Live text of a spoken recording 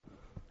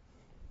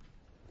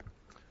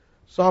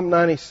Psalm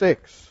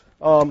 96.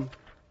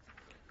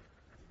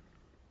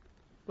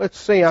 Let's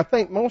see, I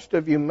think most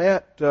of you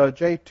met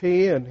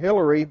JT and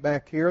Hillary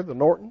back here, the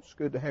Nortons.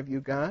 Good to have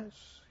you guys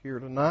here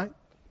tonight.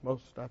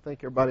 I think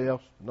everybody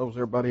else knows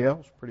everybody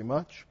else pretty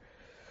much.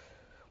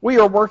 We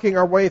are working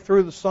our way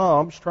through the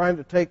Psalms, trying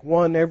to take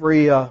one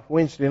every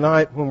Wednesday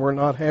night when we're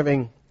not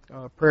having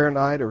prayer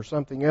night or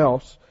something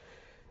else.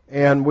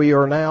 And we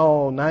are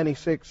now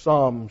 96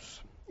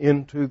 Psalms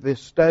into this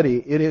study.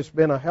 It has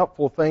been a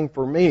helpful thing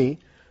for me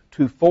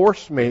to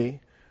force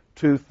me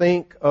to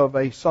think of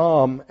a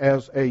psalm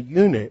as a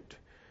unit,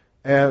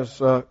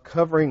 as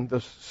covering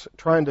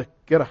trying to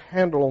get a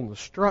handle on the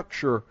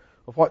structure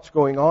of what's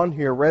going on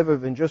here, rather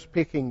than just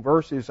picking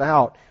verses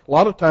out. A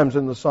lot of times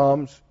in the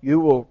Psalms, you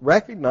will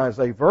recognize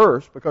a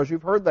verse because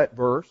you've heard that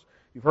verse,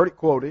 you've heard it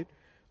quoted,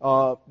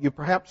 you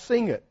perhaps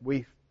sing it.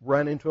 We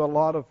run into a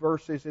lot of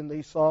verses in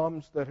these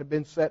Psalms that have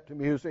been set to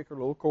music or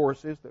little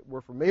choruses that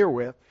we're familiar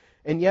with.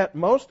 And yet,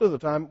 most of the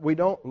time, we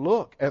don't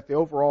look at the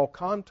overall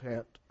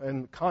content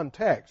and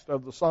context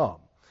of the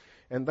psalm.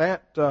 And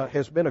that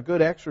has been a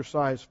good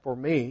exercise for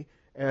me,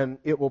 and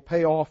it will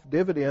pay off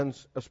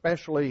dividends,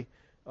 especially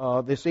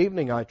this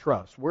evening, I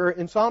trust. We're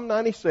in Psalm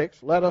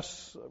 96. Let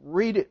us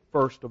read it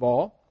first of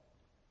all,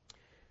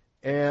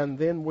 and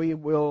then we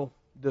will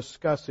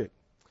discuss it.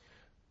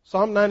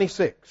 Psalm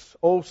 96.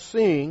 Oh,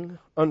 sing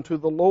unto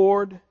the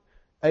Lord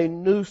a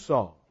new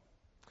song.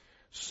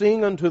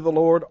 Sing unto the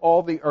Lord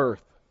all the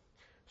earth.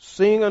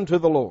 Sing unto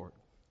the Lord.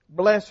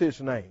 Bless His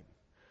name.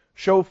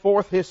 Show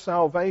forth His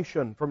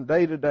salvation from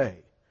day to day.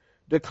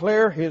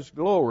 Declare His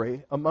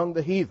glory among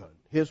the heathen,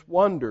 His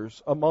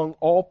wonders among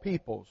all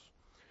peoples.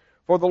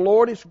 For the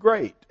Lord is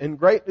great and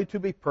greatly to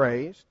be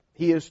praised.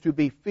 He is to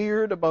be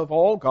feared above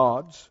all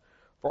gods.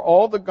 For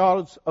all the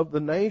gods of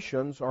the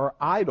nations are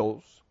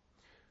idols,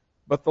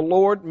 but the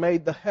Lord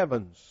made the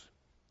heavens.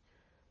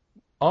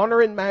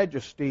 Honor and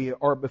majesty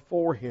are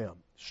before Him.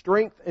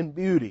 Strength and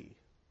beauty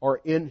are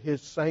in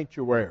His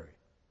sanctuary.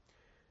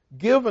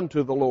 Give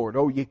unto the Lord,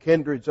 O ye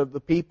kindreds of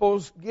the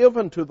peoples, give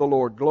unto the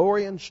Lord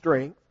glory and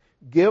strength.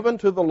 Give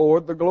unto the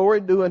Lord the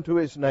glory due unto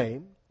His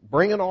name.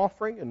 Bring an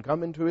offering and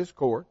come into His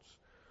courts.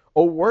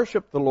 O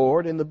worship the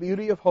Lord in the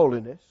beauty of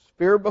holiness.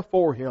 Fear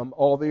before Him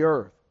all the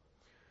earth.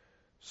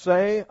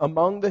 Say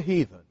among the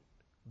heathen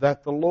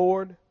that the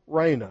Lord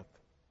reigneth.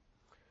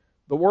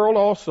 The world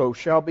also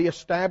shall be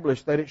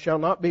established, that it shall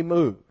not be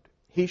moved.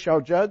 He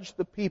shall judge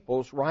the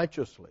peoples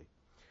righteously.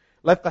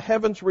 Let the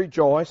heavens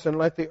rejoice, and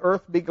let the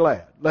earth be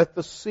glad. Let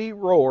the sea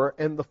roar,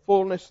 and the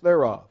fullness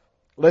thereof.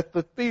 Let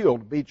the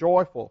field be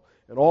joyful,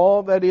 and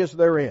all that is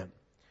therein.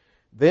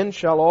 Then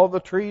shall all the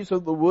trees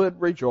of the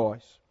wood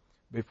rejoice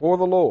before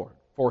the Lord,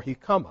 for He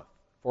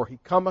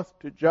cometh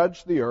to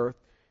judge the earth.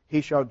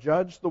 He shall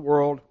judge the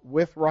world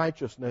with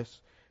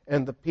righteousness,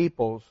 and the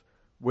peoples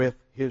with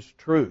His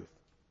truth.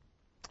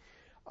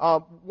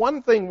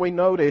 One thing we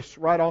notice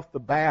right off the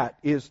bat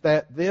is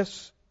that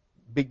this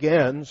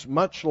begins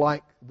much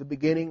like the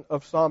beginning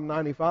of Psalm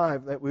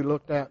 95 that we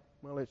looked at,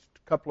 it's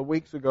a couple of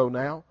weeks ago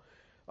now.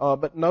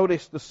 But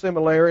notice the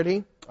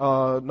similarity.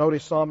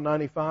 Notice Psalm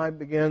 95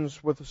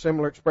 begins with a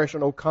similar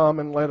expression, O come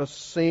and let us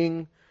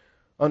sing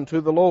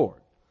unto the Lord.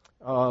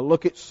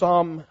 Look at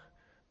Psalm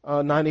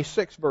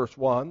 96 verse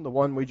 1, the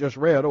one we just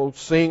read, O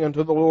sing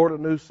unto the Lord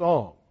a new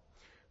song.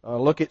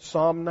 Look at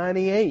Psalm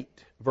 98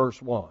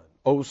 verse 1.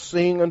 O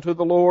sing unto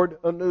the Lord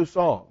a new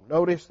song.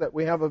 Notice that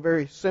we have a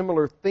very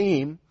similar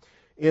theme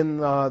in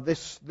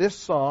this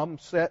psalm,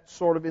 set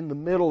sort of in the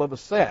middle of a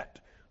set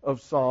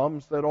of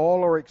psalms that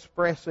all are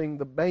expressing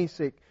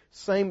the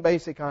same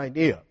basic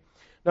idea.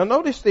 Now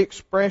notice the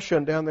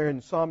expression down there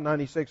in Psalm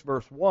 96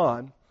 verse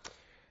 1,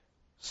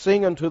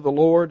 sing unto the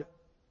Lord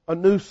a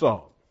new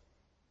song.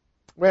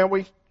 Well,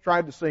 we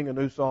tried to sing a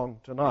new song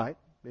tonight.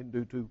 Didn't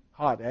do too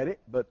hot at it,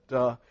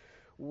 but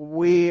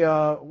we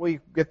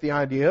get the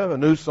idea of a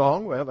new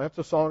song. Well, that's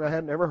a song I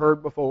had never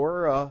heard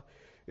before.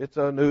 It's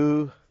a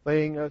new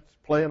thing that's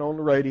playing on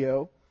the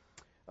radio.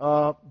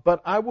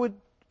 But I would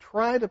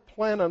try to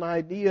plant an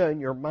idea in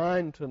your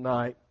mind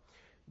tonight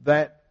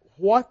that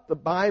what the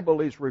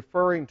Bible is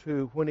referring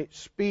to when it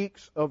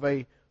speaks of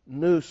a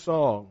new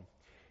song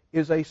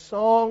is a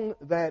song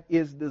that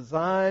is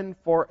designed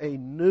for a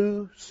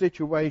new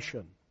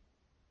situation.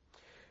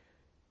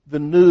 The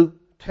New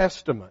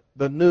Testament,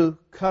 the New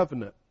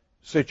Covenant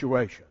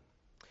situation.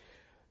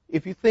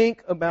 If you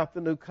think about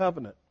the New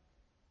Covenant,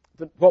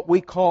 what we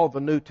call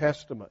the New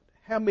Testament,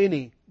 how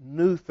many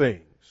new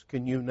things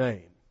can you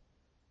name?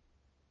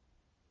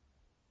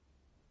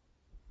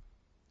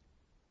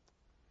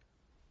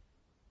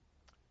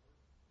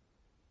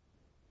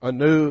 A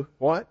new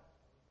what?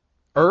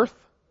 Earth?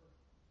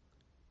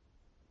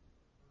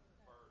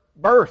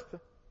 Birth.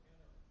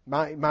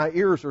 My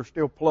ears are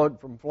still plugged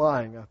from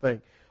flying, I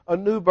think. A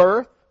new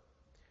birth.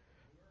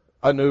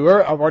 A new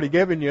earth. I've already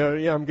given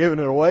you, I'm giving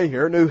it away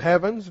here. New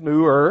heavens,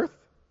 new earth.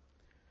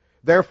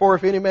 Therefore,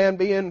 if any man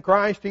be in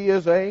Christ, he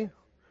is a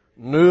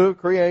new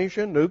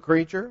creation, new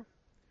creature.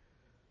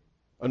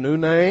 A new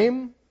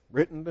name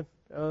written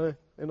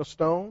in a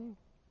stone.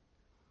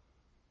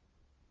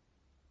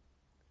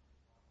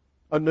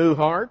 A new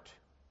heart,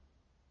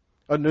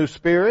 a new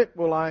spirit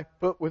will I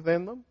put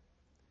within them.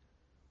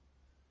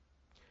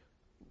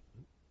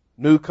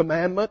 New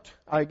commandment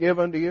I give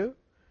unto you.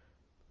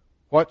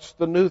 What's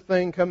the new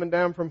thing coming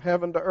down from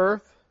heaven to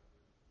earth?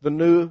 The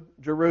new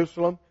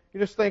Jerusalem. You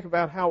just think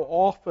about how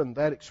often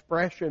that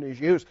expression is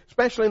used,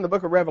 especially in the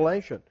book of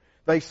Revelation.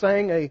 They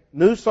sang a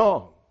new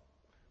song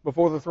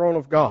before the throne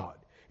of God.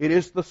 It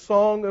is the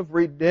song of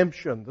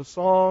redemption, the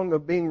song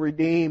of being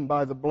redeemed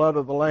by the blood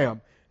of the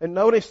Lamb. And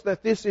notice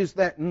that this is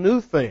that new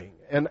thing.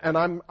 And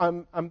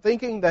I'm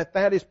thinking that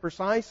that is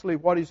precisely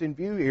what is in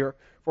view here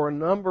for a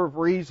number of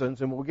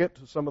reasons, and we'll get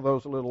to some of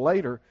those a little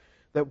later,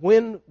 that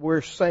when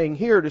we're saying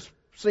here to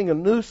sing a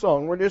new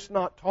song, we're just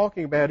not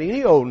talking about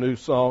any old new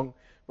song,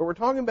 but we're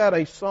talking about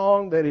a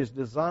song that is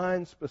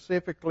designed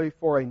specifically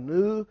for a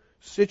new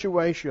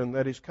situation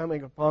that is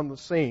coming upon the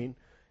scene.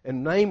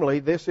 And namely,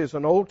 this is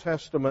an Old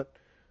Testament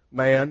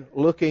man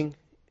looking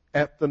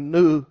at the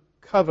new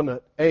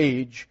covenant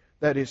age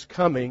that is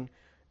coming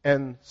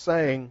and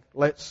saying,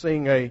 let's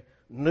sing a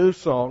new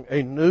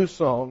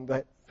song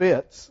that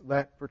fits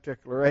that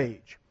particular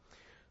age.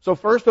 So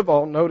first of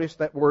all, notice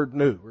that word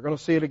new. We're going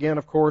to see it again,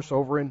 of course,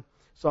 over in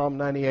Psalm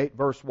 98,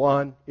 verse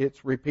 1.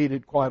 It's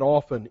repeated quite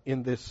often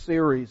in this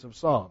series of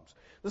Psalms.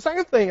 The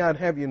second thing I'd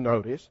have you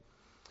notice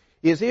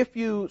is if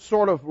you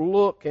sort of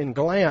look and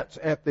glance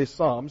at this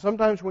Psalm,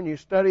 sometimes when you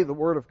study the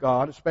Word of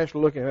God,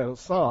 especially looking at a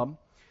Psalm,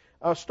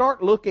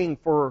 start looking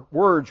for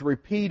words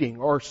repeating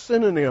or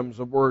synonyms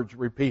of words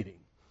repeating.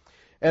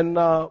 And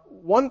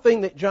one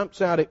thing that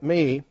jumps out at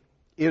me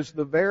is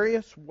the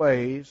various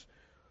ways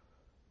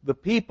the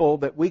people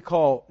that we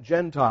call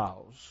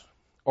Gentiles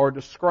are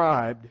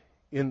described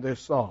in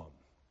this psalm.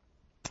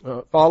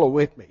 Follow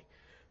with me.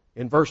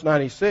 In verse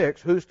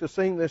 96, who's to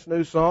sing this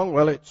new song?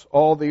 Well, it's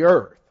all the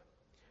earth.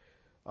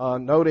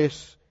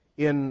 Notice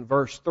in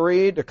verse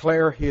 3,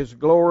 declare His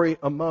glory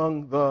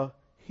among the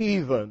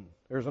heathen.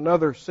 There's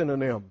another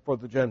synonym for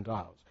the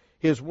Gentiles.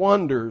 His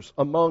wonders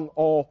among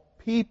all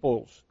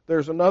peoples.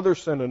 There's another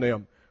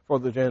synonym for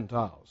the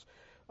Gentiles.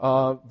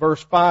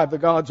 Verse 5, the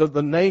gods of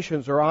the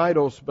nations are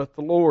idols, but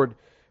the Lord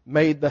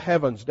made the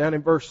heavens. Down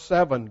in verse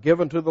 7,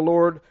 given to the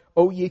Lord,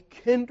 O ye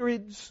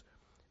kindreds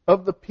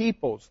of the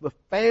peoples, the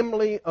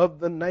family of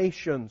the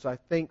nations. I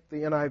think the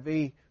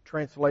NIV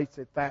translates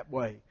it that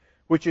way,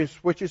 which is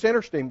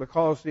interesting,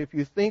 because if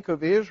you think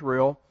of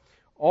Israel,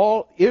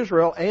 all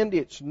Israel and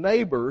its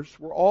neighbors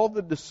were all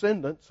the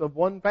descendants of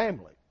one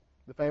family,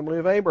 the family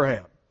of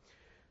Abraham.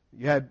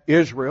 You had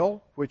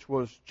Israel, which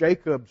was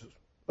Jacob's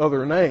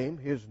other name,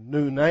 his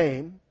new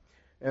name,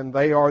 and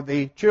they are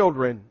the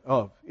children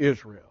of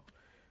Israel.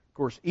 Of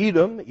course,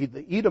 Edom,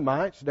 the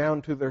Edomites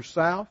down to their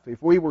south.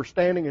 If we were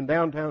standing in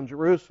downtown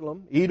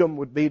Jerusalem, Edom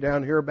would be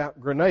down here about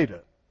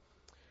Grenada.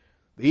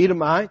 The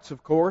Edomites,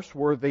 of course,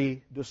 were the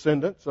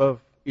descendants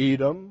of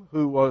Edom,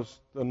 who was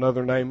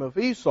another name of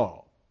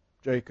Esau,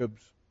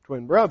 Jacob's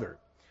twin brother.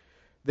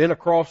 Then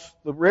across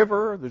the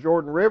river, the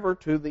Jordan River,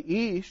 to the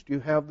east, you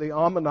have the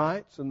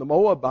Ammonites and the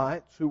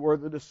Moabites, who were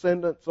the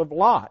descendants of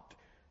Lot.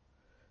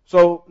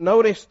 So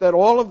notice that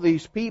all of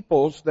these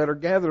peoples that are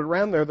gathered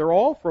around there, they're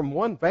all from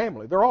one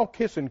family. They're all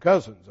kissing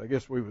cousins, I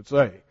guess we would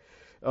say,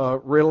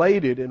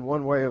 related in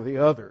one way or the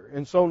other.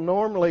 And so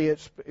normally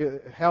it's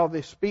how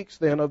this speaks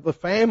then of the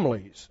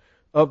families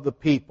of the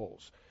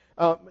peoples.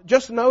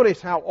 Just notice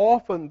how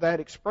often that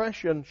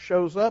expression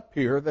shows up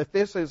here, that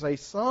this is a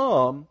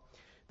psalm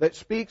that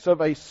speaks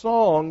of a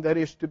song that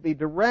is to be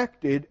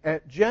directed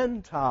at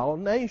Gentile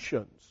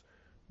nations,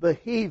 the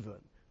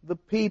heathen, the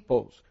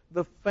peoples,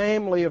 the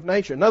family of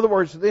nation. In other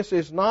words, this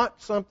is not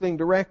something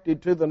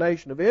directed to the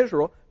nation of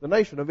Israel. The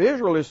nation of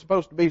Israel is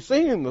supposed to be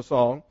singing the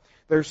song.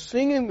 They're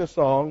singing the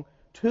song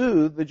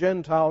to the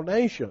Gentile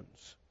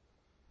nations.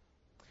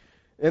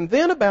 And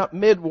then about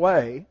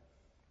midway,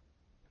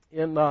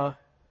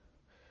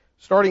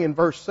 starting in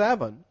verse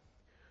 7,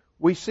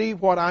 we see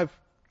what I've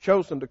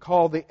chosen to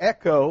call the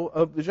echo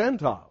of the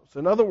Gentiles.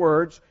 In other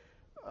words,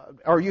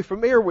 are you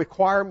familiar with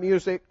choir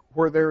music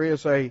where there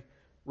is a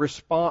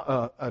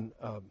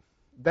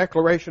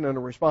declaration and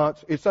a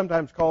response? It's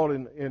sometimes called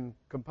in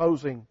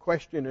composing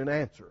question and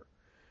answer.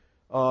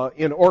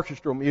 In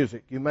orchestral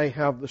music, you may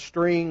have the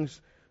strings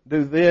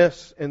do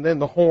this and then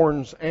the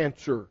horns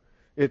answer.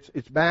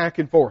 It's back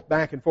and forth,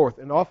 back and forth.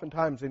 And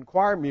oftentimes in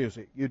choir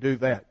music, you do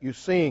that. You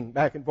sing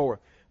back and forth.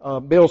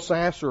 Bill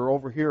Sasser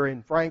over here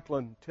in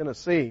Franklin,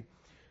 Tennessee,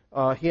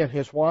 he and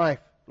his wife,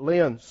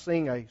 Lynn,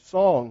 sing a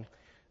song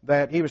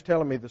that he was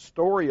telling me the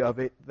story of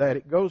it, that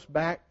it goes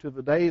back to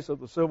the days of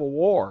the Civil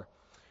War.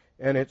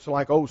 And it's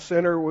like, "Oh,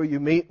 sinner, will you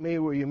meet me?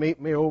 Will you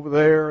meet me over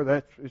there?"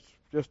 It's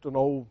just an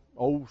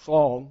old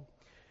song.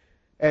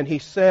 And he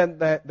said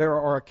that there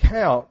are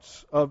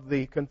accounts of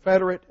the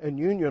Confederate and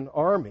Union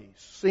armies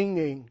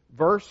singing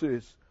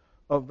verses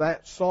of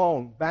that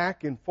song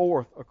back and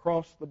forth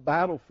across the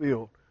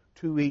battlefield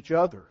to each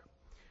other.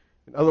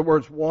 In other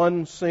words,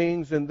 one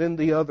sings and then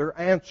the other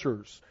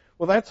answers.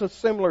 Well, that's a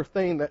similar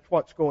thing. That's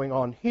what's going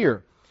on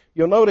here.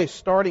 You'll notice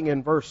starting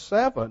in verse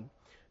 7,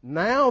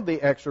 Now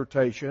the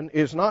exhortation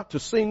is not to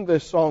sing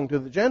this song to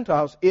the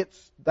Gentiles,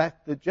 it's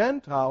that the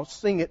Gentiles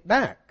sing it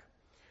back.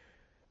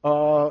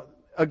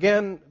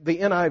 Again, the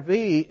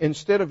NIV,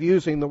 instead of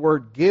using the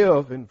word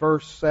give in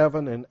verse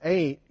 7 and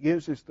 8,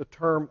 uses the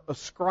term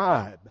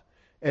ascribe.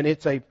 And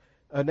it's an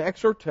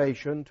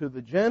exhortation to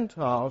the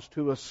Gentiles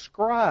to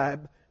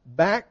ascribe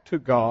back to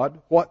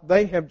God what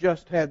they have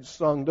just had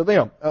sung to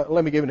them.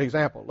 Let me give an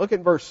example. Look at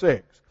verse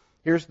 6.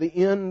 Here's the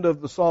end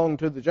of the song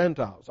to the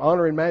Gentiles.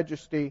 Honor and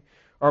majesty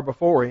are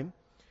before Him.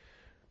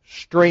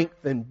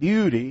 Strength and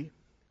beauty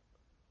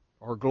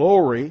or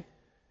glory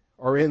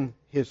are in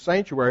His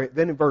sanctuary.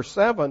 Then in verse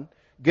 7,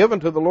 give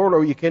unto the Lord,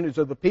 O ye kindreds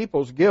of the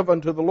peoples, give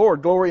unto the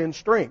Lord glory and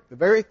strength. The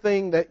very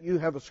thing that you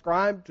have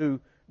ascribed to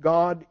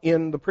God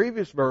in the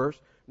previous verse,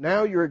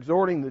 now you're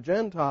exhorting the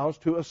Gentiles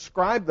to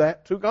ascribe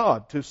that to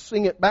God, to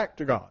sing it back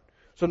to God.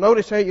 So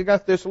notice how you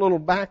got this little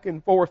back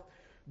and forth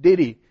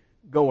ditty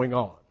going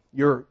on.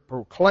 You're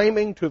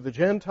proclaiming to the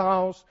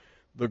Gentiles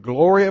the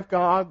glory of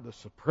God, the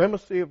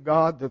supremacy of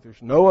God, that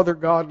there's no other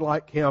God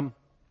like Him.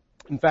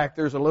 In fact,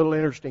 there's a little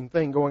interesting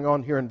thing going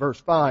on here in verse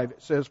 5.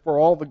 It says, for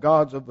all the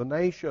gods of the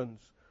nations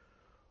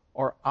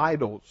are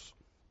idols.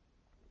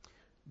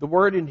 The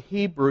word in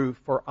Hebrew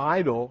for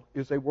idol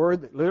is a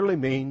word that literally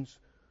means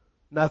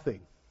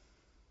nothing.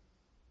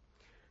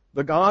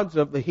 The gods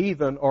of the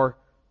heathen are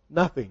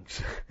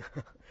nothings.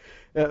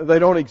 They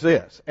don't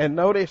exist. And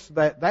notice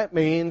that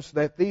means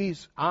that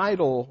these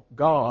idol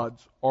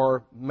gods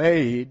are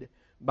made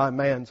by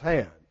man's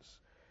hands.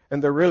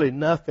 And they're really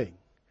nothing.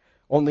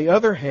 On the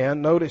other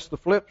hand, notice the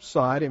flip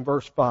side in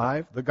verse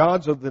 5. The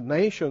gods of the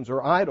nations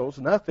are idols,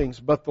 nothings,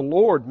 but the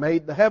Lord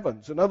made the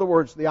heavens. In other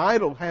words, the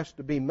idol has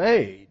to be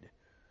made.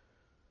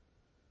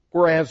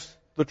 Whereas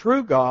the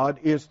true God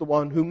is the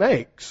one who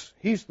makes.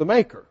 He's the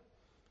maker.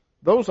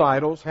 Those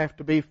idols have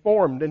to be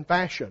formed and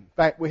fashioned. In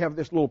fact, we have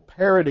this little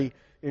parody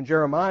in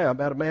Jeremiah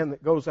about a man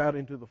that goes out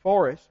into the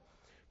forest,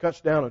 cuts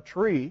down a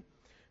tree.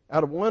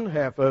 Out of one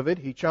half of it,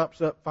 he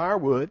chops up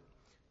firewood,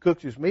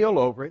 cooks his meal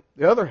over it.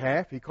 The other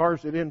half, he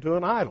carves it into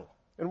an idol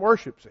and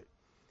worships it.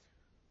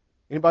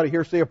 Anybody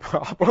here see a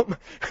problem?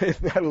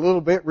 Isn't that a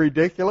little bit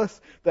ridiculous?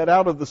 That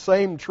out of the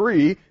same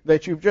tree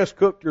that you've just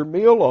cooked your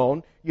meal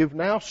on, you've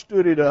now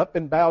stood it up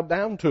and bowed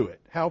down to it.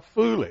 How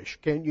foolish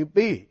can you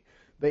be?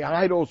 The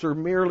idols are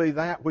merely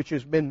that which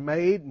has been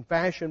made and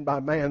fashioned by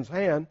man's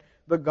hand.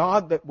 The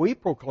God that we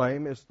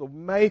proclaim is the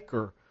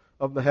maker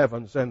of the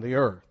heavens and the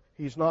earth.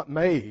 He's not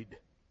made.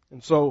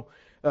 And so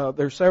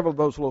there's several of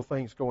those little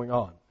things going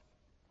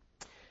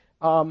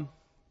on.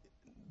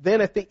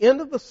 Then at the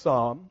end of the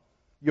psalm,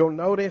 you'll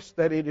notice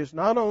that it is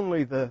not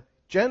only the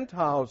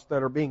Gentiles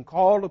that are being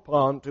called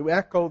upon to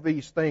echo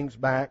these things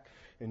back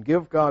and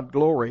give God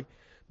glory,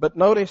 but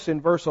notice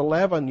in verse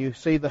 11 you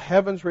see the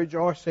heavens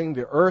rejoicing,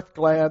 the earth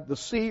glad, the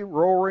sea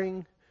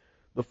roaring,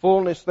 the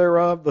fullness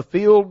thereof, the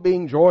field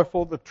being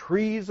joyful, the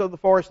trees of the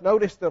forest.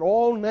 Notice that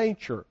all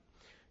nature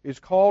is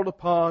called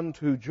upon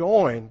to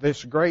join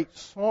this great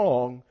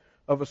song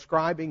of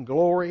ascribing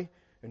glory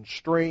and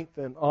strength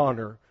and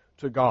honor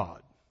to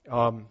God.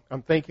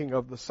 I'm thinking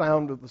of the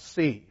sound of the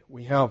sea.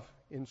 We have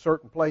in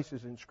certain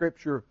places in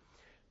Scripture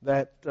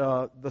that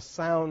the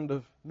sound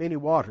of many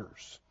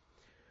waters.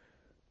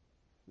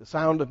 The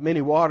sound of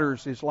many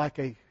waters is like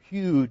a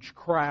huge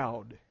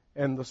crowd.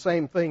 And the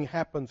same thing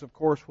happens, of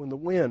course, when the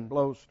wind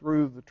blows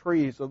through the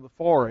trees of the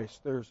forest.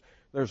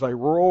 There's a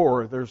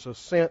roar. There's a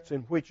sense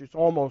in which it's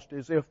almost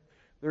as if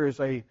there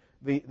is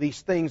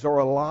these things are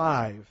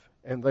alive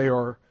and they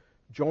are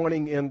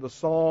joining in the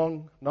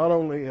song, not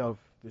only of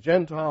the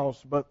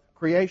Gentiles, but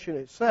creation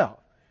itself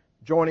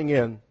joining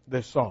in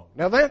this song.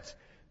 Now that's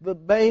the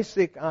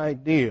basic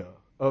idea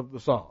of the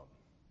psalm.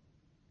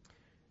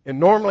 And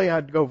normally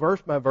I'd go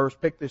verse by verse,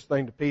 pick this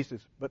thing to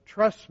pieces, but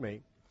trust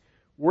me,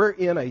 we're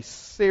in a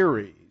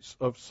series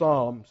of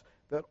psalms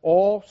that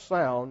all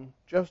sound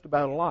just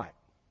about alike.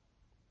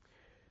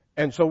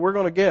 And so we're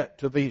going to get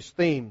to these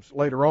themes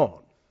later on.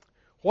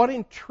 What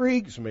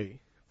intrigues me,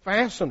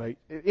 fascinates,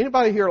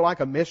 anybody here like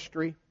a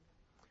mystery?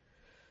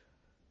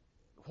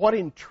 What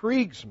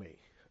intrigues me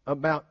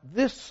about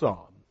this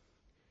psalm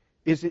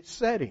is its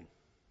setting.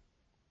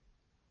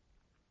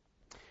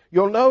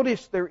 You'll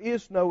notice there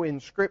is no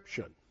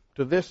inscription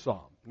to this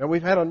psalm. Now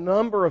we've had a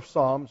number of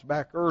psalms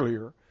back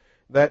earlier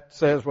that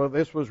says, well,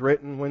 this was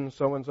written when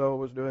so-and-so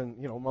was doing,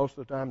 most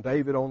of the time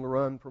David on the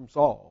run from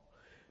Saul.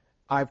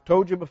 I've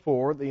told you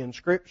before, the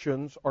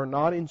inscriptions are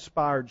not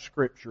inspired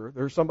Scripture.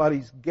 They're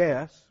somebody's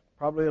guess,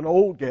 probably an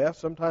old guess.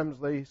 Sometimes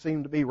they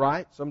seem to be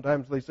right,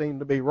 sometimes they seem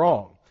to be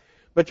wrong.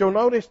 But you'll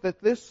notice that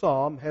this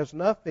psalm has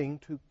nothing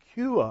to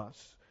cue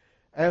us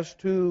as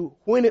to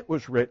when it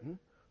was written,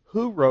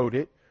 who wrote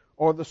it,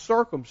 or the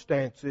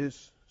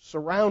circumstances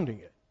surrounding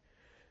it.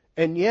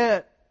 And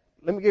yet,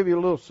 let me give you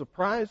a little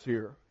surprise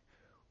here.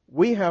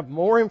 We have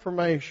more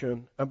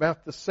information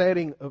about the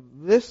setting of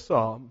this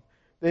psalm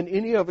than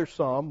any other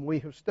psalm we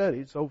have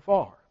studied so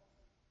far.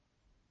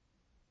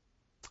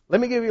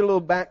 Let me give you a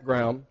little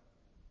background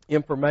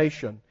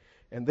information,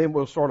 and then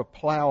we'll sort of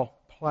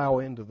plow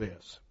into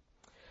this.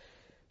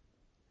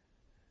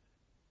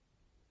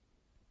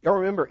 Y'all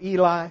remember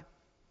Eli?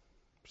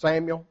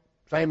 Samuel?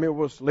 Samuel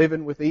was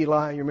living with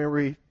Eli. You remember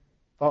he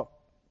thought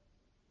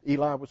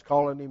Eli was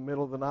calling him in the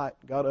middle of the night,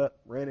 got up,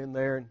 ran in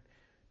there, and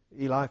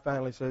Eli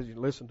finally says, "You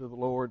listen to the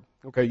Lord."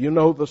 Okay, you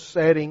know the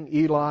setting.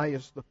 Eli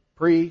is the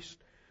priest.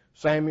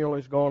 Samuel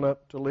has gone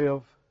up to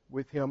live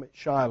with him at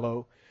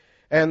Shiloh.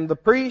 And the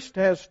priest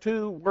has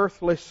two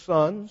worthless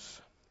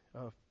sons.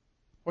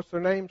 What's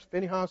their names?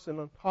 Phinehas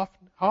and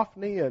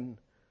Hophni, and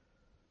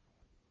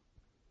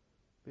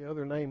the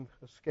other name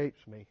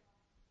escapes me.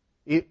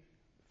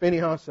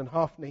 Phinehas and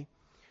Hophni.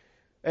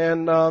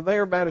 And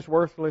they're about as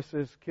worthless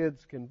as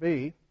kids can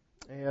be.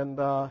 And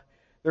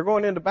they're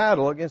going into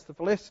battle against the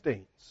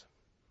Philistines.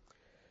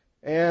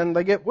 And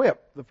they get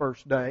whipped the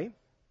first day.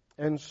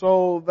 And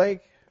so they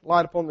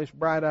light upon this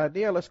bright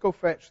idea, let's go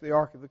fetch the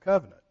Ark of the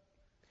Covenant.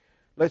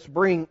 Let's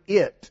bring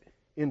it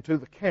into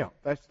the camp.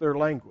 That's their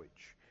language.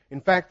 In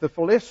fact, the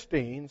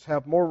Philistines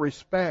have more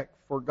respect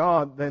for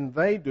God than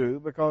they do,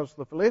 because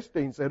the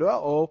Philistines said,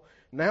 uh-oh,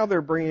 now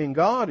they're bringing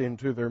God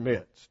into their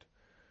midst.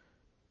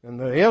 And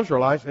the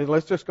Israelites said,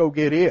 let's just go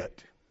get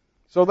it.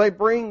 So they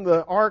bring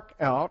the ark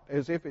out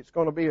as if it's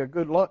going to be a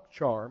good luck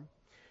charm.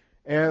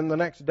 And the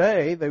next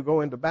day they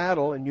go into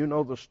battle, and you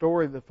know the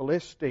story. The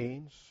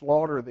Philistines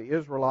slaughter the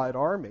Israelite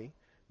army.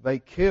 They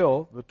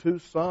kill the two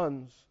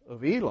sons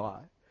of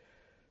Eli.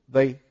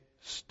 They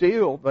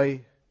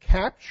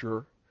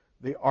capture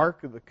the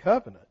Ark of the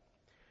Covenant.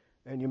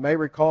 And you may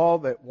recall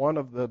that one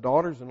of the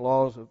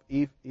daughters-in-laws of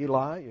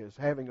Eli is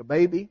having a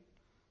baby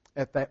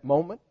at that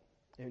moment,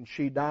 and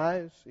she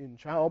dies in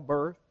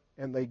childbirth,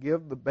 and they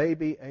give the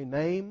baby a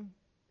name,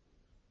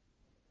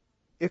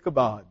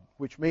 Ichabod,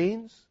 which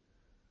means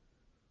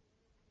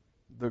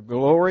the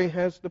glory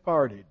has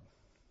departed.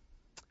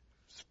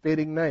 It's a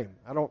fitting name.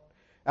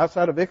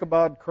 Outside of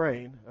Ichabod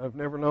Crane, I've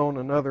never known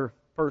another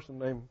person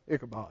named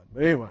Ichabod.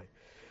 But anyway,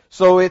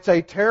 so it's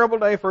a terrible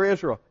day for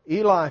Israel.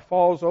 Eli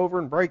falls over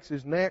and breaks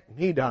his neck, and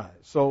he dies.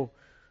 So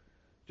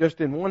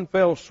just in one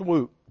fell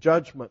swoop,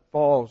 judgment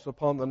falls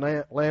upon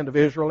the land of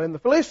Israel. And the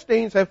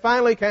Philistines have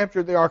finally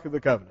captured the Ark of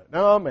the Covenant.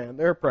 Oh man,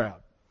 they're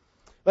proud.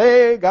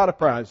 They got a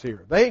prize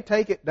here. They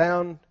take it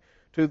down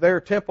to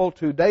their temple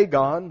to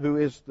Dagon, who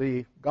is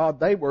the god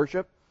they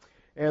worship.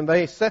 And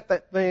they set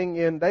that thing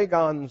in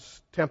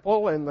Dagon's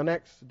temple, and the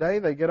next day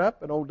they get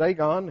up, and old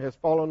Dagon has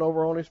fallen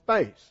over on his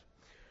face.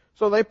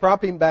 So they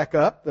prop him back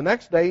up. The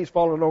next day he's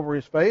fallen over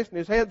his face, and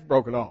his head's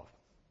broken off.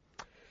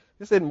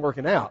 This isn't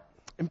working out.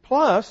 And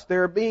plus,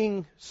 they're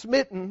being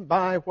smitten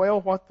by,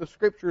 what the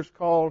Scriptures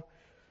call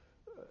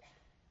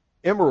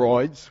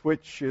hemorrhoids,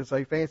 which is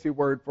a fancy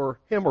word for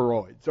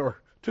hemorrhoids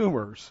or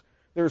tumors.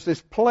 There's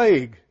this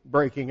plague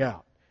breaking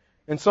out.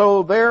 And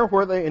so there,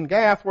 in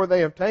Gath, where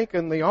they have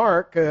taken the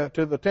ark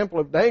to the temple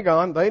of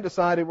Dagon, they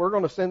decided we're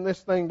going to send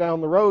this thing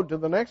down the road to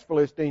the next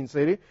Philistine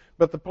city.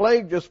 But the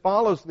plague just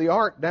follows the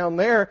ark down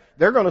there.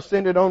 They're going to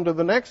send it on to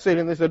the next city.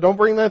 And they said, don't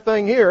bring that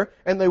thing here.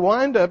 And they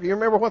wind up, you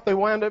remember what they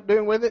wind up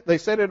doing with it? They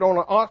set it on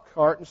an ox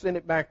cart and sent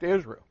it back to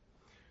Israel.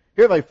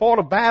 Here they fought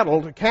a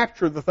battle to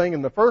capture the thing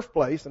in the first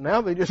place, and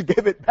now they just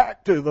give it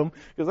back to them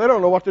because they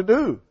don't know what to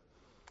do.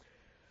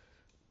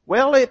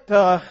 Well,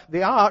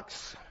 the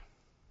ox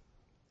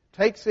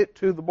takes it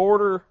to the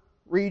border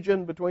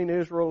region between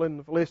Israel and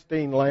the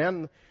Philistine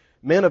land.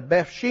 Men of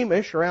Beth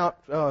Shemesh are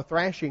out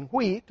thrashing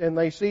wheat, and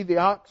they see the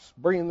ox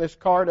bringing this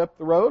cart up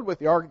the road with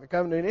the Ark of the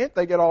Covenant in it.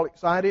 They get all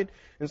excited,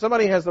 and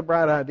somebody has the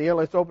bright idea,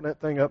 let's open that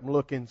thing up and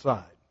look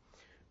inside.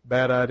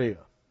 Bad idea.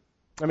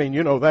 I mean,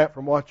 you know that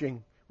from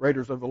watching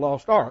Raiders of the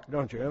Lost Ark,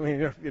 don't you? I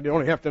mean, you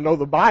only have to know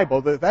the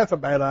Bible that's a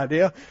bad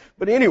idea.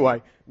 But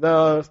anyway,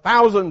 the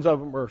thousands of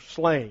them are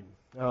slain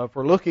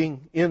for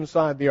looking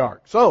inside the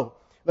ark. So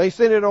they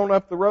sent it on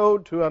up the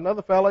road to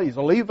another fellow. He's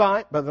a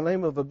Levite by the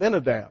name of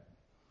Abinadab.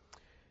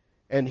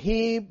 And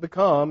he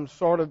becomes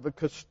sort of the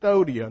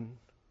custodian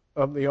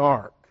of the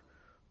Ark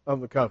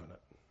of the Covenant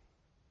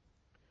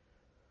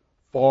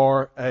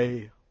for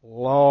a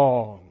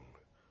long,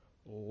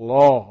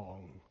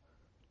 long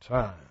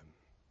time.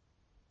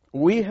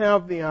 We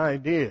have the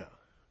idea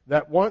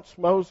that once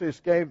Moses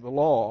gave the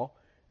law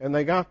and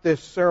they got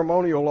this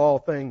ceremonial law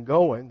thing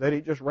going, that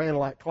it just ran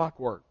like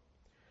clockwork.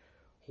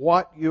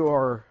 What you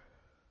are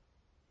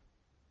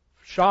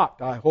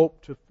shocked, I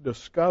hope, to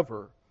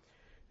discover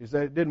is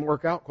that it didn't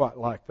work out quite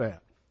like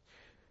that.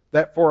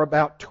 That for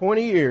about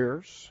 20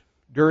 years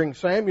during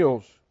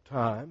Samuel's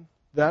time,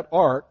 that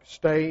ark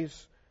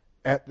stays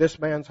at this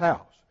man's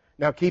house.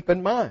 Now keep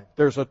in mind,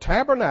 there's a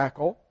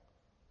tabernacle,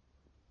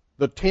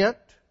 the tent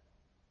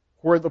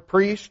where the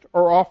priests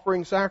are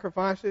offering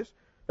sacrifices,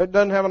 that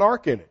doesn't have an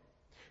ark in it.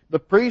 The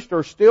priests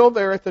are still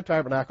there at the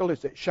tabernacle.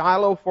 It's at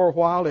Shiloh for a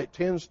while. It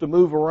tends to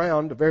move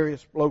around to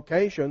various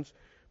locations,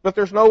 but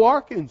there's no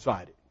ark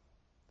inside it.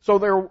 So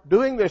they're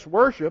doing this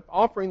worship,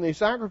 offering these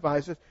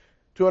sacrifices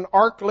to an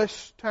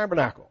arkless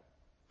tabernacle.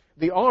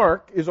 The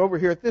ark is over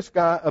here at this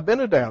guy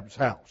Abinadab's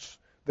house.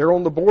 They're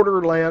on the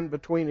borderland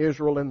between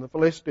Israel and the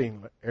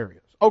Philistine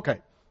areas. Okay.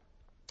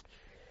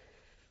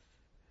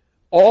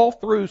 All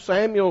through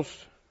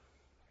Samuel's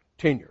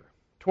tenure,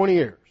 20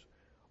 years,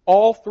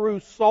 all through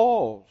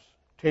Saul's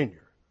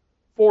tenure,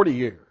 40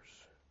 years,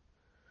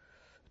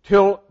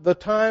 till the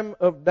time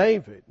of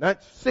David.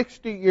 That's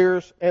 60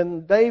 years,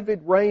 and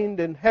David reigned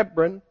in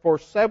Hebron for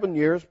 7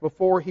 years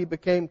before he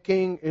became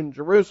king in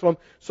Jerusalem.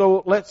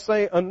 So let's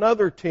say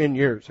another 10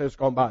 years has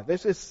gone by.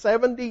 This is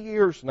 70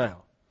 years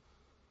now.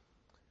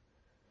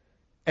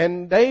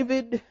 And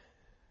David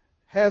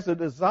has a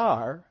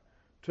desire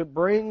to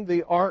bring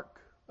the Ark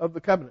of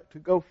the Covenant, to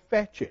go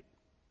fetch it.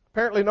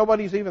 Apparently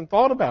nobody's even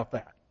thought about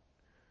that.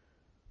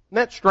 Isn't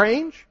that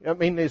strange? I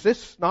mean, is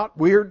this not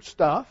weird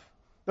stuff?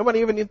 Nobody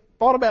even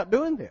thought about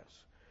doing this.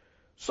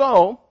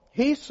 So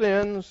he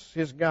sends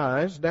his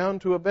guys down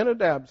to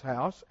Abinadab's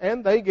house,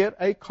 and they get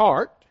a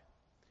cart.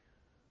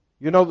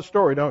 You know the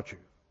story, don't you?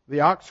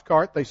 The ox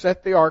cart. They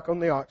set the ark on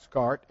the ox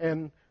cart,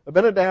 and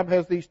Abinadab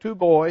has these two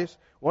boys.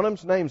 One of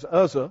them's name's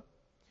Uzzah.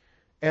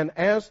 And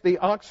as the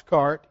ox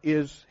cart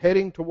is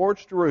heading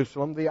towards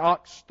Jerusalem, the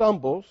ox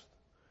stumbles,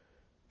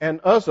 and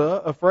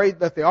Uzzah, afraid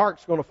that the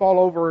ark's going to fall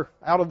over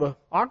out of the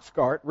ox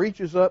cart,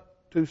 reaches up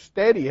to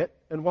steady it,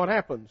 and what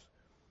happens?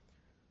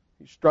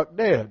 He's struck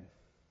dead.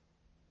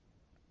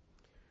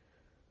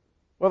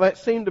 Well, that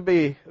seemed to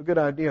be a good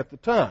idea at the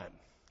time.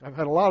 I've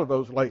had a lot of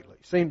those lately.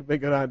 Seemed to be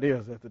good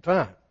ideas at the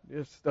time.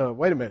 Just,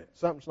 wait a minute,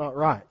 something's not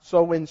right.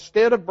 So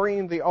instead of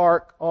bringing the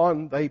ark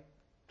on, they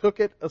took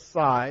it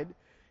aside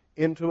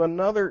into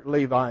another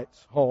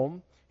Levite's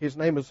home. His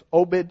name is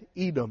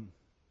Obed-Edom.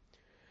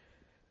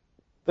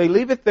 They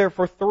leave it there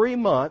for 3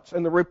 months,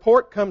 and the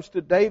report comes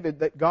to David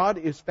that God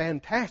is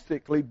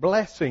fantastically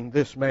blessing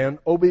this man,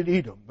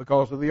 Obed-Edom,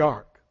 because of the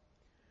ark.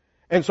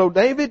 And so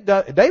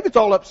David's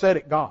all upset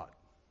at God.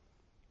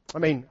 I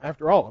mean,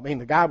 after all,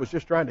 the guy was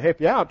just trying to help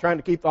you out, trying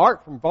to keep the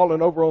ark from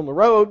falling over on the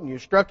road, and you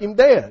struck him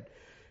dead.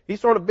 He's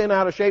sort of been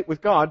out of shape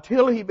with God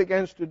till he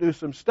begins to do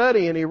some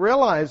study, and he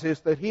realizes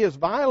that he has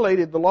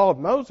violated the law of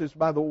Moses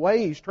by the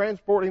way he's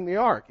transporting the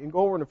ark. You can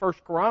go over into 1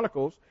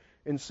 Chronicles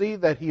and see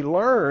that he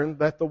learned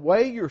that the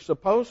way you're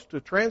supposed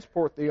to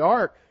transport the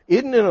ark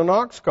isn't in an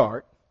ox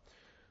cart,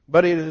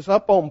 but it is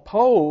up on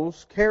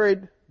poles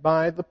carried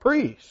by the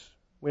priests.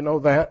 We know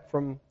that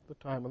from the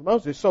time of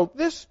Moses. So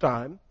this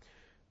time,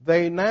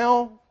 they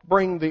now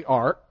bring the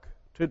ark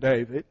to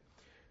David,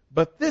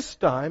 but this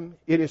time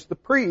it is the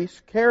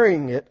priests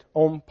carrying it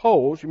on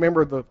poles. You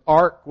remember the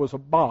ark was a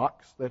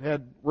box that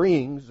had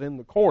rings in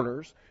the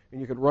corners, and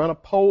you could run a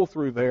pole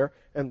through there,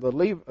 and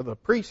the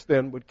priest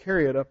then would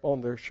carry it up on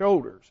their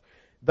shoulders.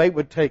 They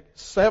would take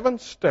 7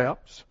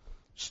 steps,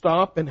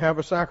 stop and have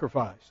a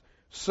sacrifice.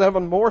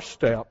 7 more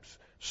steps,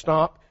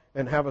 stop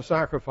and have a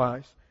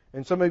sacrifice.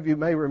 And some of you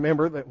may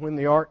remember that when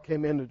the ark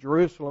came into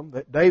Jerusalem,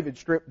 that David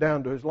stripped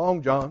down to his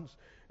long johns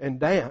and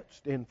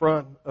danced in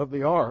front of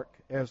the ark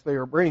as they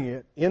are bringing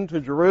it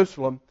into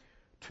Jerusalem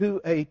to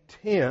a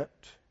tent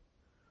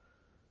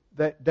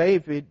that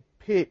David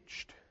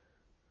pitched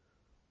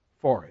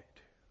for it.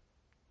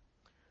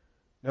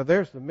 Now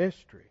there's the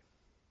mystery.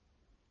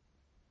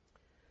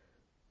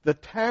 The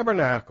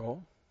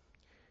tabernacle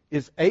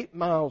is 8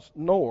 miles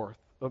north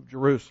of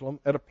Jerusalem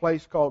at a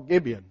place called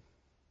Gibeon.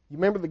 You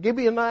remember the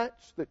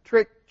Gibeonites that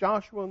tricked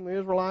Joshua and the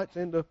Israelites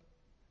into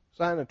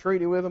signing a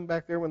treaty with them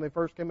back there when they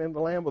first came into the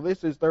land? Well,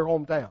 this is their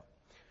hometown.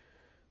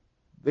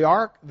 The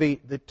ark, the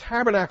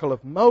tabernacle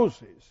of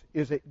Moses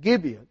is at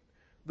Gibeon.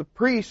 The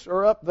priests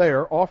are up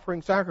there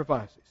offering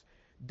sacrifices.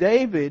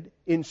 David,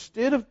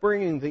 instead of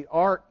bringing the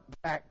ark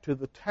back to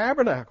the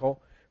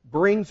tabernacle,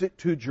 brings it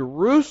to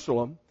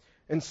Jerusalem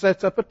and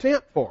sets up a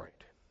tent for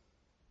it.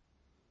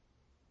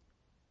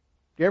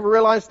 Do you ever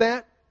realize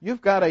that?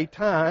 You've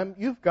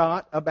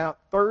got about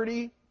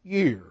 30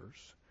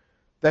 years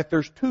that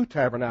there's 2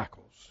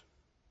 tabernacles.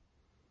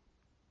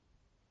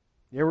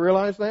 You ever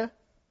realize that?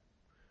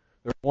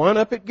 There's one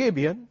up at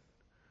Gibeon,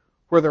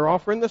 where they're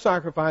offering the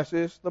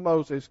sacrifices that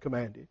Moses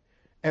commanded.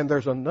 And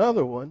there's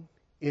another one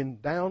in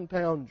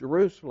downtown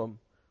Jerusalem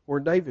where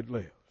David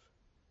lives.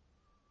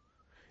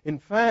 In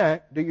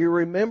fact, do you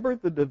remember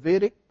the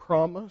Davidic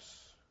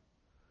promise?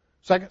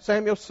 2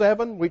 Samuel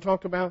 7, did we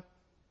talk about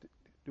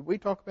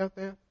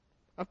that?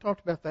 I've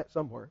talked about that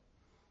somewhere.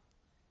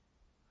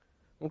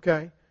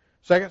 Okay.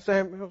 2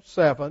 Samuel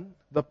 7,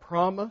 the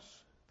promise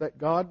that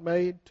God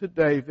made to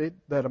David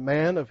that a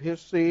man of his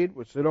seed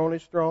would sit on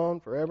his throne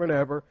forever and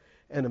ever.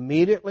 And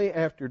immediately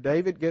after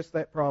David gets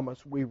that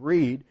promise, we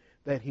read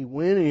that he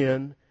went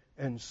in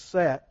and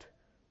sat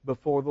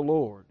before the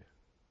Lord.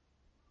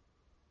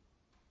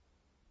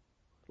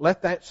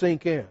 Let that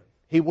sink in.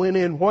 He went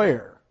in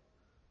where?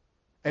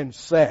 And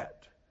sat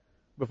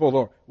before the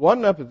Lord.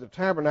 Wasn't up at the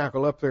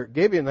tabernacle up there at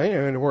Gibeon. They didn't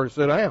have anywhere to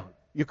sit down.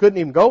 You couldn't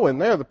even go in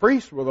there. The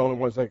priests were the only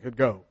ones that could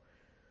go.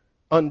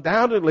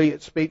 Undoubtedly,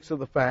 it speaks of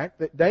the fact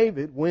that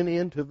David went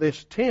into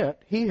this tent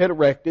he had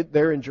erected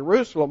there in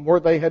Jerusalem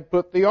where they had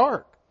put the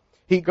ark.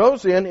 He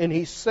goes in and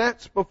he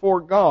sits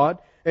before God,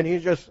 and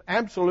he's just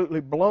absolutely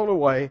blown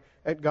away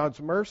at God's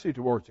mercy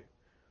towards him.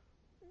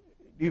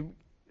 You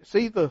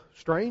see the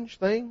strange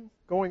thing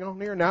going on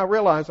here? Now I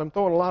realize I'm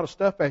throwing a lot of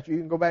stuff at you.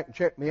 You can go back and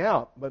check me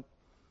out, but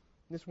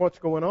this is what's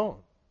going on.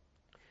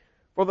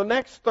 For the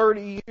next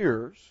 30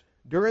 years,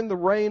 during the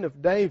reign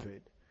of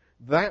David,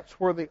 that's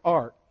where the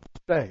ark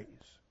stays,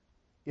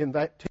 in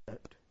that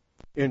tent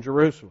in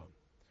Jerusalem.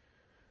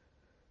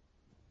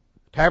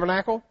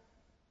 Tabernacle,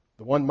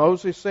 the one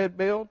Moses said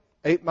build,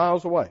 8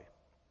 miles away.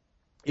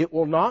 It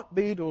will not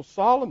be till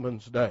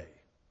Solomon's day.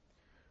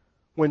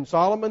 When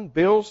Solomon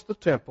builds the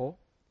temple,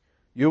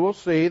 you will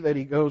see that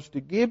he goes to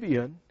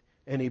Gibeon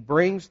and he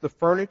brings the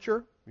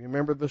furniture. You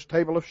remember this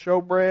table of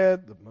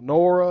showbread, the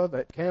menorah,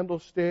 that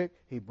candlestick?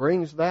 He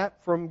brings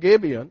that from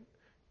Gibeon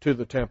to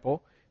the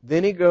temple.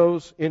 Then he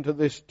goes into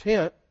this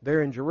tent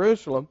there in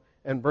Jerusalem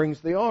and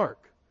brings the ark.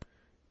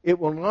 It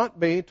will not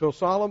be till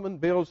Solomon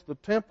builds the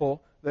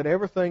temple that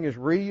everything is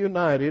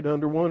reunited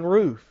under one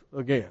roof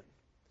again.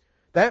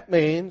 That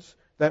means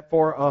that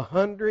for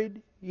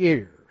 100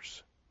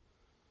 years,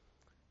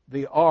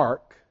 the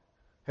ark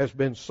has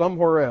been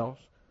somewhere else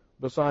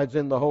besides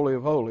in the Holy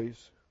of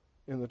Holies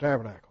in the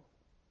tabernacle.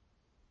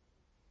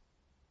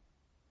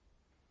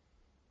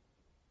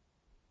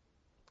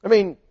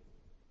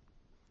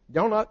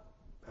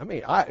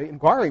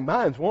 Inquiring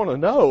minds want to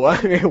know,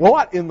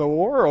 what in the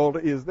world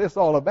is this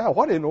all about?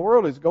 What in the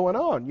world is going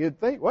on? You'd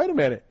think, wait a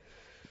minute,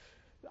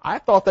 I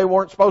thought they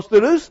weren't supposed to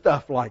do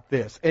stuff like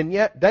this. And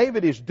yet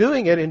David is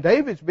doing it, and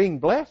David's being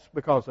blessed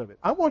because of it.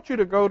 I want you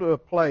to go to a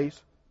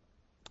place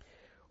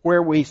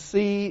where we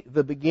see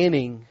the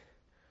beginning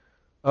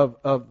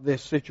of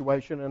this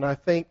situation, and I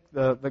think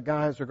the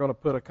guys are going to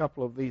put a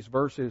couple of these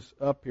verses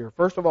up here.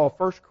 First of all,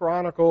 1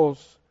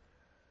 Chronicles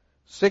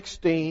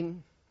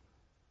 16.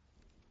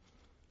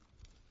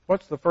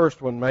 What's the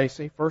first one,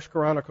 Macy? 1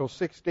 Chronicles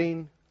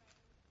 16,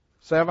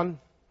 7.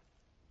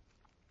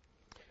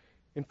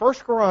 In 1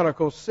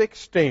 Chronicles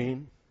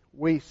 16,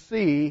 we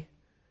see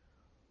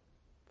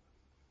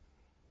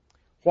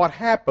what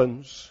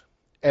happens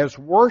as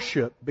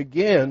worship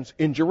begins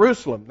in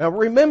Jerusalem. Now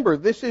remember,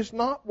 this is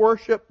not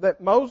worship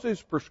that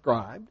Moses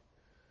prescribed.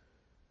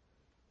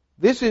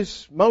 This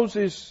is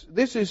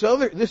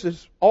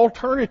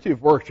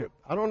alternative worship.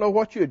 I don't know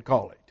what you'd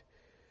call it.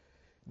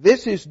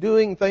 This is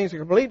doing things a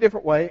completely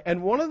different way.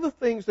 And one of the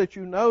things that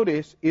you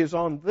notice is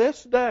on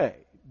this day,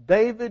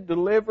 David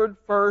delivered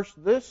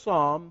first this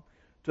psalm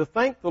to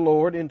thank the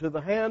Lord into the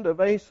hand of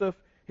Asaph,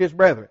 his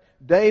brethren.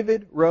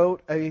 David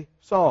wrote a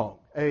song,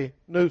 a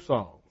new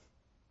song,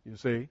 you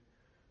see,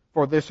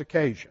 for this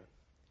occasion.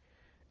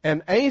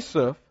 And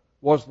Asaph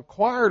was the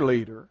choir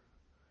leader.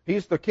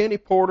 He's the Kenny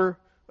Porter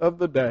of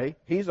the day.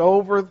 He's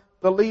over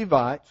the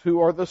Levites, who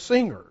are the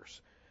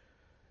singers.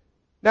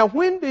 Now,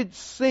 when did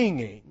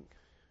singing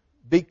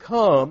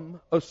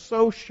become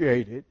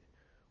associated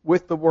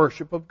with the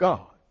worship of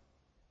God?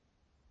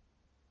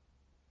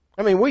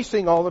 We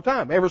sing all the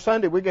time. Every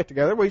Sunday we get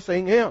together, we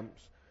sing hymns.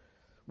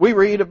 We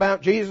read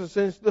about Jesus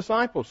and his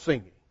disciples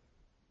singing.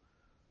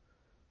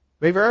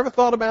 Have you ever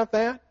thought about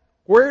that?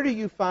 Where do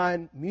you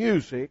find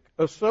music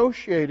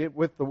associated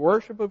with the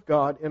worship of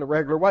God in a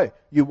regular way?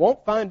 You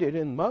won't find it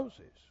in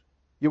Moses.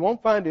 You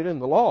won't find it in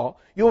the law.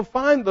 You'll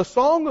find the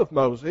Song of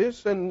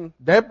Moses and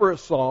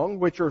Deborah's song,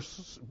 which are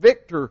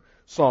victor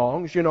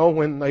songs,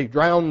 when they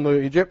drowned the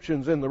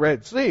Egyptians in the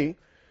Red Sea.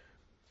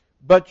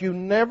 But you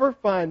never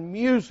find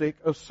music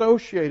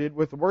associated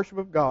with the worship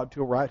of God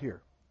till right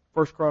here,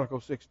 1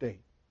 Chronicles 16.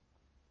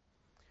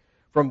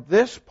 From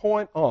this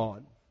point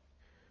on,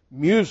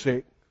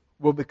 music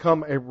will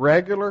become a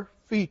regular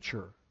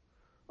feature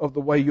of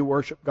the way you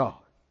worship God.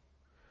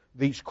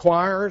 These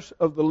choirs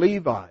of the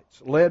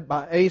Levites, led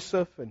by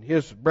Asaph and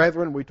his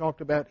brethren, we talked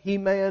about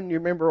Heman, you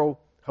remember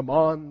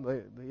Haman,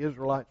 the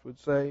Israelites would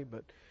say,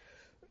 but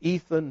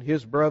Ethan,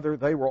 his brother,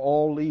 they were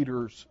all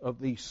leaders of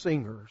these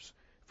singers.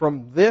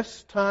 From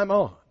this time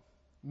on,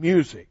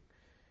 music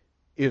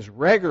is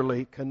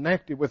regularly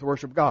connected with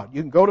worship of God.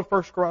 You can go to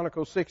 1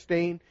 Chronicles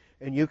 16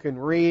 and you can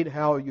read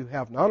how you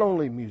have not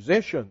only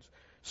musicians,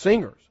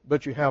 singers,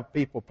 but you have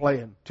people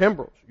playing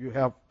timbrels. You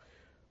have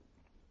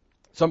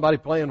somebody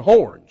playing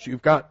horns.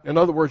 In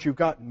other words, you've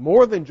got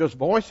more than just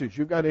voices.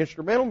 You've got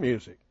instrumental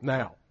music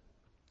now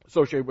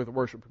associated with the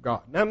worship of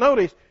God. Now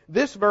notice,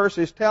 this verse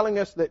is telling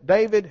us that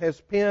David has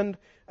penned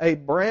a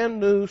brand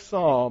new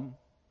psalm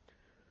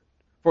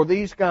for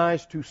these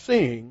guys to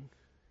sing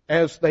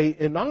as they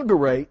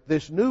inaugurate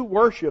this new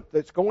worship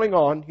that's going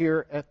on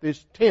here at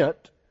this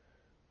tent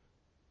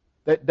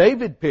that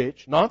David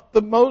pitched, not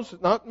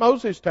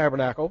Moses'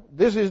 tabernacle.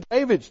 This is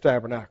David's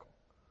tabernacle.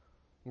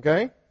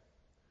 Okay?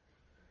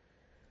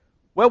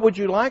 Well, would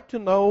you like to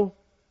know?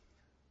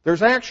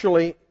 It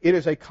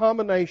is a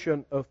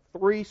combination of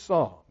 3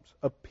 psalms.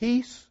 A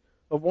piece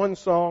of one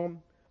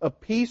psalm, a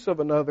piece of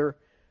another,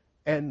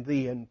 and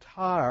the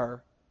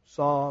entire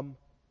Psalm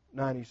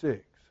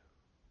 96.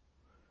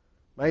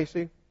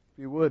 Macy, if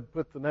you would,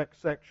 put the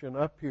next section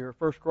up here.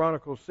 1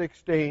 Chronicles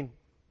 16,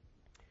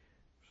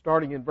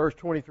 starting in verse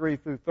 23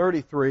 through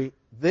 33.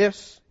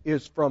 This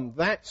is from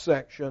that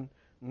section.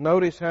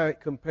 Notice how it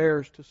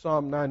compares to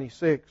Psalm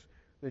 96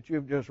 that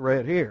you've just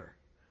read here.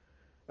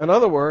 In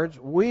other words,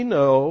 we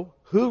know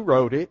who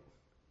wrote it.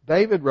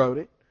 David wrote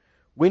it.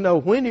 We know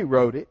when he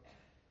wrote it.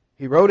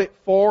 He wrote it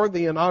for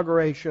the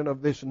inauguration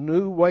of this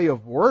new way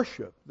of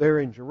worship there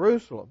in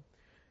Jerusalem.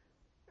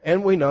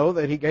 And we know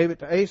that he gave it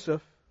to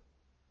Asaph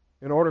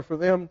in order for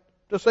them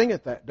to sing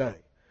it that day.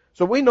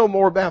 So we know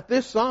more about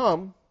this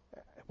psalm,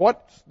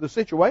 what's the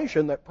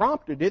situation that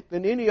prompted it,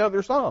 than any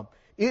other psalm.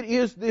 It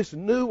is this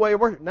new way of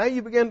worship. Now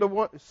you begin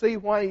to see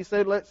why he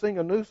said, let's sing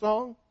a new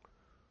song.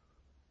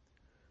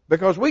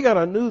 Because we got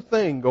a new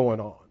thing going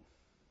on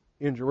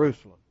in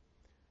Jerusalem.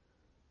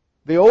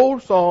 The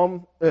old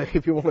psalm,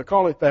 if you want to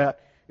call it that,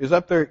 is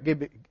up there at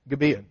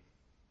Gibeon.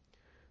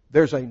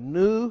 There's a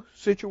new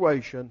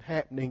situation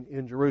happening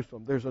in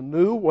Jerusalem. There's a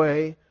new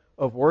way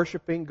of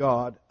worshiping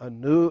God, a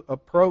new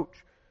approach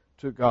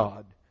to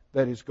God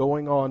that is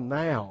going on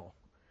now.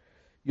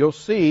 You'll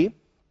see,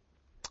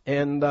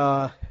 and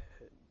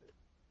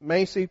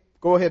Macy,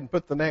 go ahead and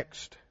put the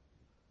next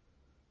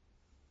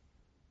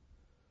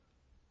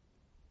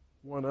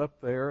one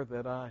up there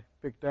that I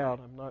picked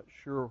out. I'm not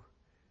sure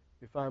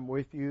if I'm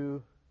with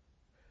you.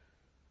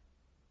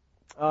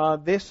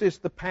 This is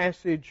the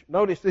passage.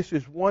 Notice this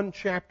is one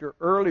chapter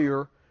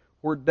earlier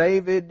where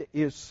David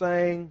is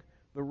saying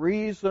the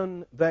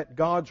reason that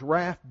God's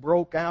wrath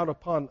broke out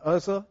upon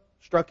Uzzah,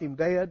 struck him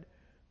dead,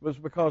 was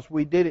because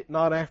we did it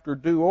not after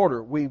due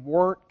order. We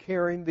weren't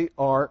carrying the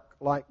ark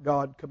like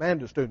God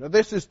commanded us to. Now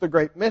this is the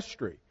great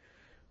mystery.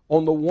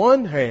 On the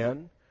one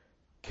hand,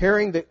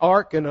 carrying the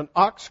ark in an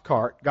ox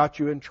cart got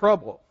you in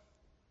trouble.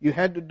 You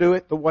had to do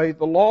it the way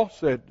the law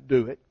said to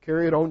do it,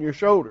 carry it on your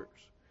shoulders.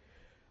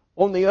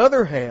 On the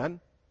other hand,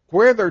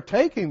 where they're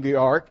taking the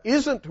ark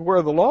isn't to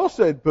where the law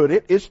said put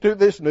it, it's to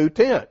this new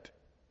tent.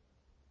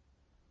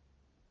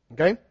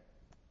 Okay?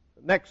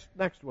 Next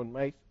one,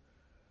 Mace.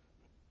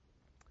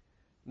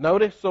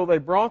 Notice, so they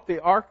brought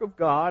the ark of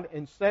God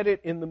and set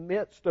it in the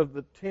midst of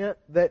the tent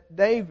that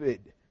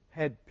David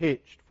had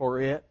pitched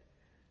for it,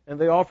 and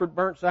they offered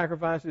burnt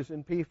sacrifices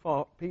and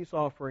peace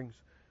offerings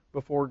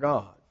before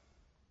God.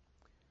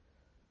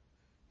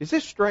 Is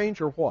this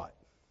strange or what?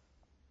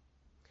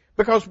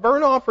 Because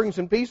burnt offerings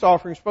and peace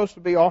offerings are supposed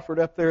to be offered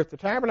up there at the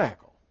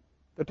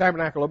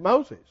tabernacle of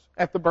Moses,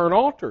 at the burnt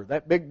altar,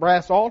 that big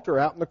brass altar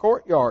out in the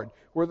courtyard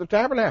where the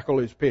tabernacle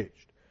is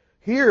pitched.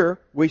 Here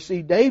we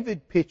see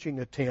David pitching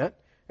a tent,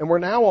 and we're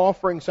now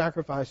offering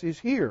sacrifices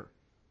here.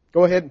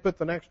 Go ahead and put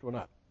the next one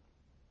up.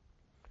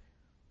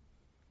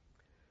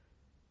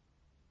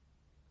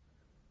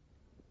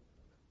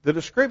 The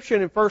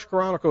description in 1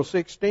 Chronicles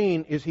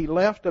 16 is he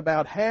left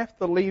about half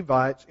the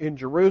Levites in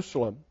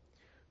Jerusalem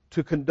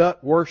to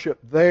conduct worship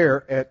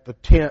there at the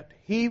tent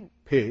he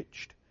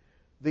pitched.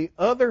 The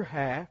other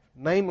half,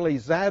 namely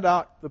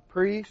Zadok the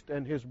priest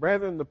and his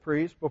brethren the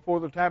priests,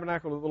 before the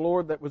tabernacle of the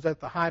Lord that was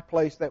at the high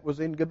place that was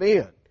in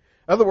Gibeon.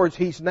 In other words,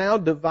 he's now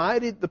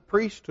divided the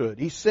priesthood.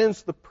 He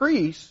sends the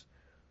priests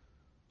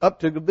up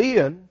to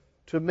Gibeon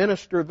to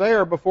minister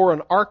there before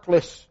an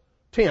arkless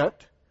tent,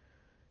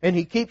 and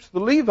he keeps the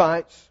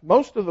Levites,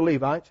 most of the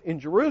Levites,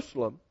 in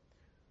Jerusalem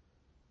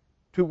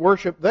to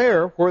worship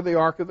there where the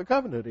Ark of the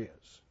Covenant is.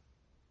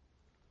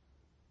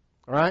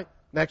 All right,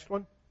 next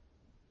one.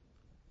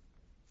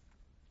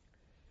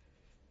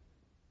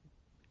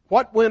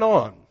 What went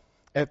on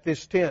at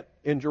this tent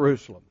in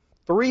Jerusalem?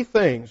 3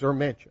 things are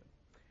mentioned.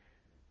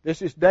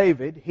 This is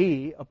David.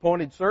 He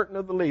appointed certain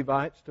of the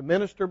Levites to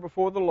minister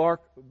before the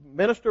Ark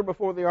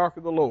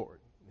of the Lord.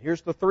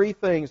 Here's the 3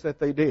 things that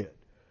they did: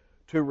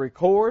 to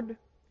record,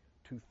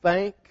 to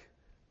thank,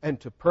 and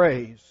to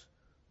praise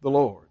the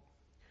Lord.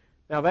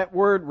 Now that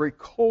word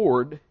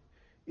record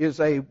is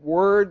a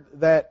word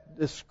that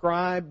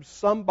describes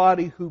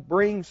somebody who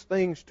brings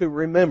things to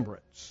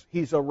remembrance.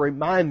 He's a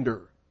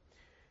reminder.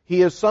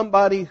 He is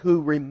somebody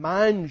who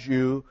reminds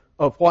you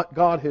of what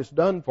God has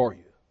done for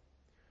you.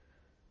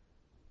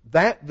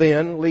 That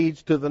then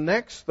leads to the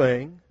next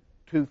thing,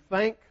 to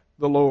thank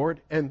the Lord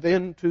and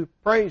then to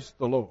praise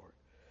the Lord.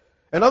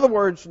 In other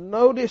words,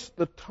 notice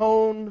the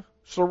tone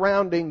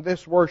surrounding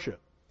this worship.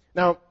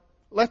 Now,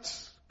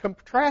 let's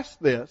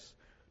contrast this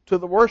to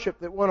the worship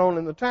that went on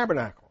in the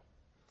tabernacle.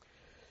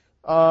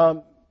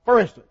 For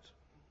instance,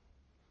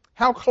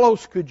 how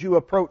close could you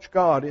approach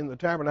God in the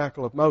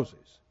tabernacle of Moses?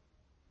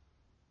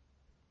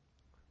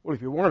 Well,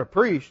 if you weren't a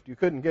priest, you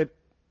couldn't get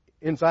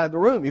inside the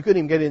room. You couldn't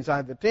even get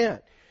inside the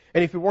tent.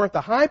 And if you weren't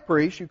the high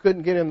priest, you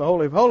couldn't get in the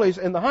Holy of Holies,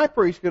 and the high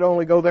priest could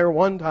only go there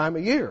one time a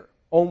year,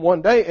 on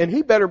one day, and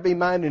he better be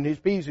minding his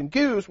P's and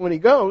Q's when he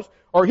goes,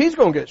 or he's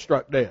going to get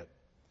struck dead.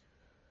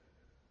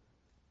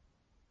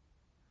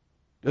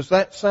 Does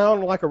that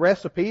sound like a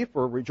recipe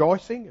for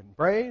rejoicing and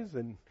praise,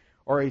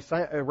 or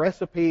a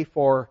recipe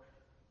for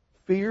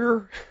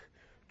fear,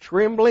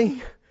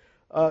 trembling?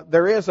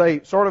 There is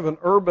a sort of an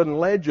urban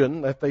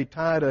legend that they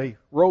tied a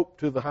rope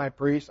to the high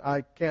priest.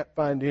 I can't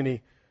find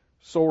any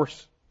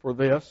source for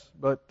this,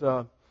 but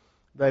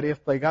that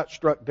if they got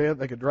struck dead,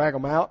 they could drag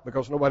them out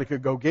because nobody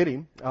could go get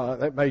him.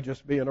 That may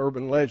just be an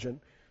urban legend.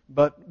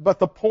 But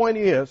the point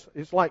is,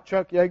 it's like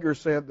Chuck Yeager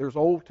said, there's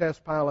old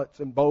test pilots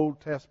and bold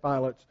test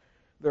pilots.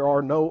 There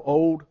are no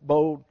old,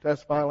 bold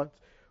test pilots.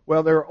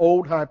 Well, there are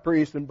old high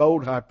priests and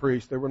bold high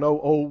priests. There were no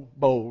old,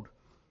 bold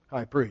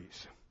high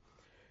priests.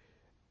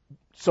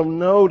 So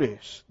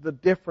notice the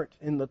difference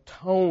in the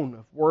tone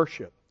of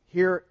worship.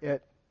 Here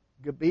at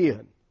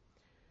Gibeon,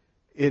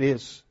 it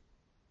is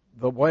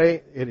the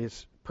way it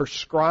is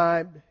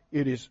prescribed.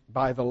 It is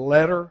by the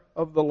letter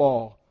of the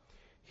law.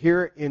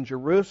 Here in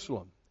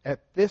Jerusalem, at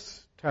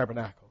this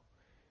tabernacle,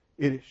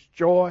 it is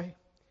joy,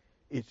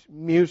 it's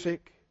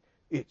music,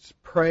 it's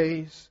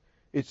praise,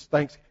 it's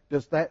thanks.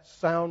 Does that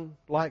sound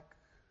like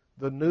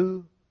the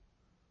new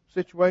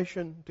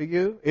situation to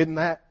you? Isn't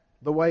that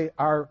the way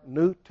our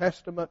New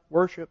Testament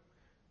worship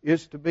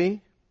is to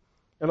be?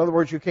 In other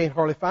words, you can't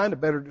hardly find a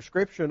better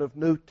description of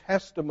New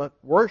Testament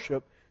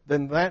worship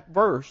than that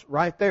verse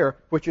right there,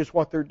 which is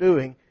what they're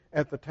doing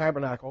at the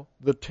tabernacle,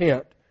 the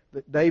tent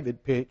that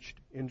David pitched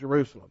in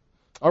Jerusalem.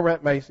 All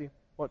right, Macy,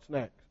 what's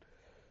next?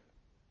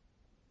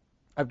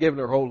 I've given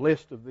her a whole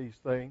list of these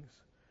things.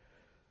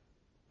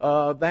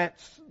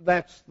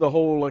 That's the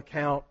whole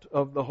account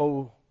of the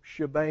whole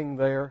shebang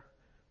there.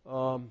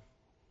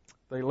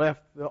 They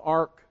left the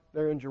ark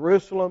there in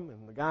Jerusalem,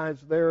 and the guys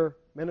there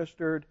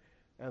ministered,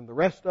 and the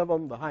rest of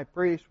them, the high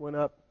priest, went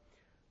up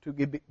to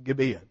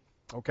Gibeon.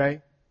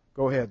 Okay?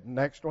 Go ahead.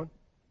 Next one.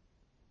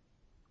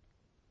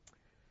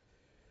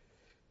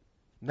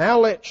 Now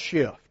let's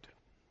shift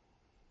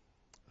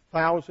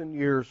 1,000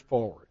 years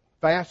forward.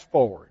 Fast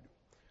forward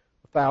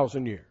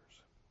 1,000 years.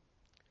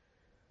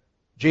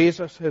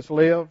 Jesus has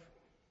lived,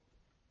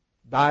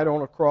 died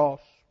on a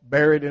cross,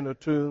 buried in a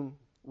tomb,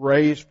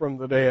 raised from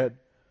the dead,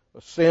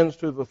 ascends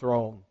to the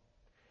throne,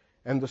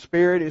 and the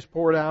Spirit is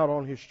poured out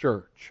on His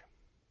church.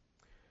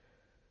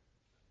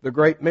 The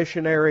great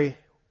missionary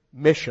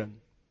mission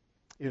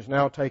is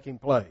now taking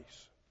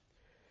place.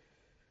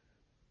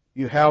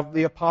 You have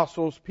the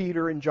apostles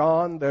Peter and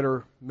John that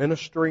are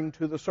ministering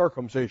to the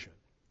circumcision.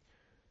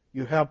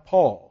 You have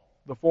Paul,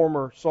 the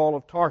former Saul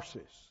of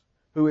Tarsus,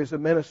 who is a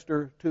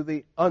minister to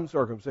the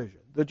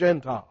uncircumcision, the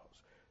Gentiles.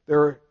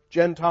 There are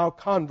Gentile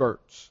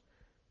converts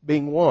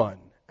being won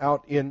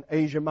out in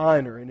Asia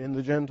Minor and in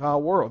the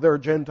Gentile world. There are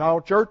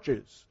Gentile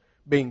churches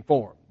being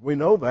formed. We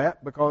know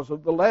that because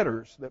of the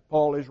letters that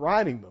Paul is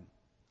writing them.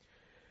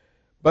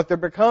 But there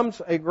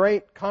becomes a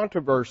great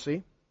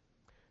controversy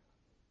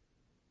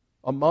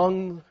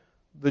among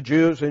the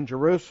Jews in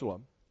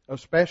Jerusalem,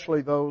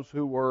 especially those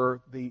who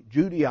were the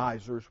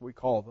Judaizers, we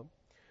call them.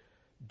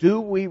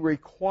 Do we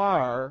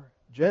require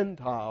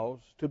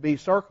Gentiles to be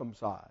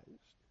circumcised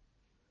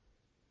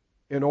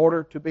in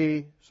order to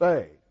be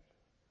saved?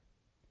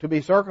 To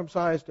be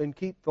circumcised and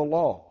keep the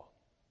law.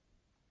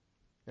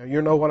 Now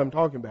you know what I'm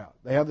talking about.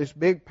 They have this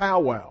big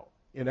powwow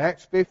in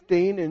Acts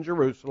 15 in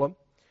Jerusalem.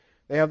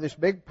 They have this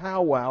big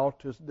powwow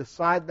to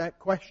decide that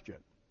question.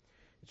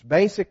 It's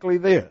basically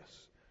this.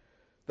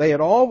 They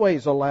had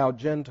always allowed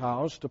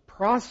Gentiles to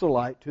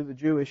proselyte to the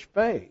Jewish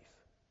faith.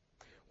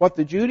 What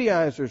the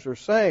Judaizers are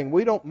saying,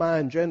 we don't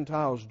mind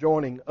Gentiles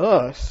joining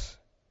us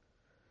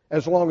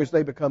as long as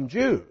they become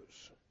Jews.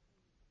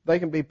 They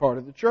can be part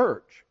of the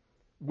church.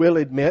 We'll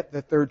admit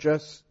that they're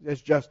just as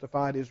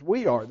justified as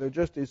we are. They're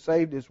just as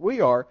saved as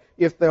we are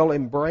if they'll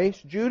embrace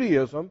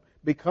Judaism,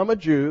 become a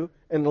Jew,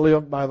 and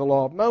live by the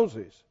law of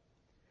Moses.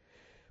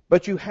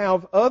 But you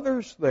have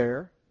others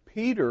there,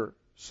 Peter,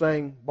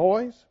 saying,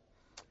 boys,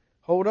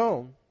 hold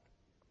on.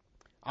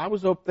 I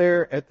was up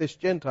there at this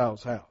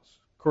Gentile's house,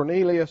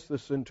 Cornelius the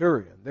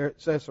centurion, there at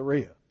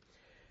Caesarea.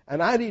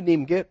 And I didn't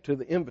even get to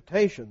the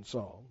invitation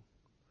song,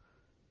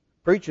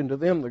 preaching to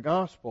them the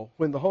gospel,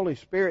 when the Holy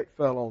Spirit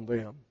fell on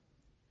them.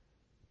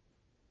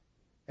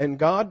 And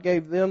God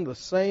gave them the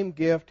same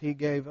gift He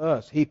gave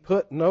us. He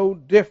put no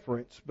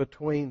difference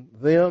between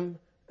them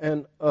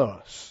and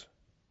us.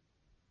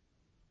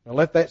 Now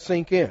let that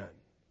sink in.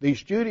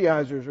 These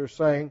Judaizers are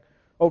saying,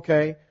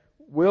 okay,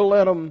 we'll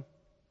let them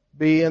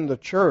be in the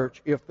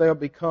church if they'll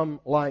become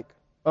like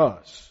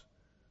us.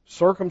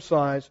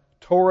 Circumcised,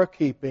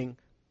 Torah-keeping,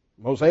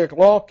 Mosaic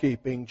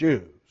law-keeping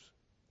Jews.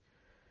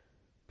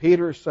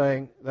 Peter's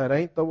saying that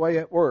ain't the way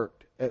it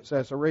worked at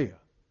Caesarea.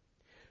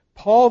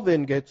 Paul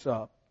then gets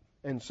up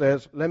and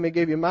says, let me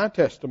give you my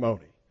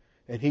testimony.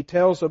 And he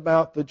tells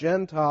about the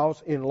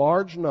Gentiles in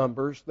large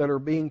numbers that are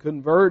being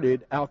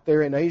converted out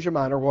there in Asia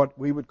Minor, what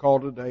we would call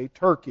today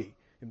Turkey,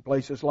 in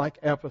places like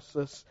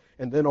Ephesus,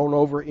 and then on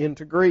over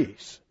into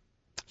Greece.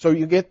 So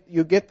you get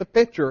the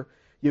picture.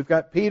 You've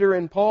got Peter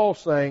and Paul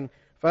saying,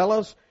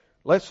 fellas,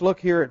 let's look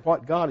here at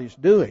what God is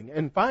doing.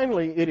 And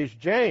finally, it is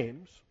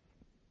James,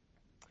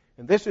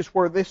 and this is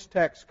where this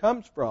text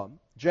comes from.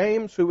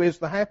 James, who is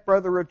the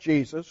half-brother of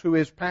Jesus, who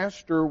is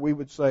pastor, we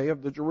would say,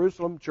 of the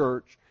Jerusalem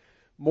church,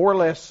 more or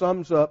less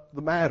sums up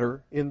the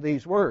matter in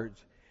these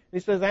words. He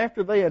says,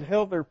 after they had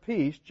held their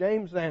peace,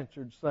 James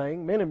answered,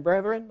 saying, men and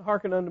brethren,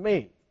 hearken unto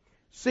me.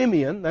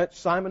 Simeon, that's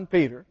Simon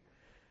Peter,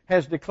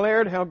 has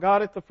declared how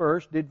God at the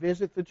first did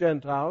visit the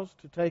Gentiles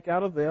to take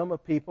out of them a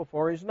people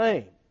for His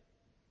name.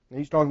 And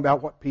he's talking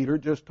about what Peter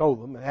just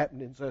told them that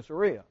happened in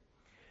Caesarea.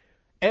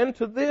 And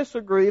to this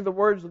agree the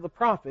words of the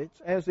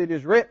prophets, as it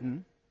is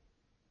written.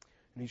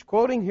 And he's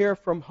quoting here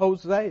from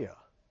Hosea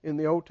in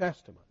the Old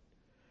Testament.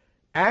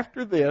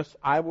 After this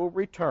I will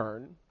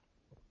return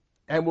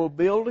and will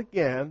build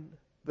again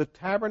the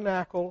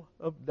tabernacle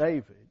of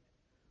David,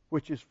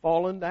 which is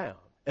fallen down.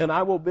 And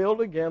I will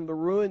build again the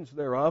ruins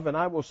thereof, and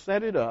I will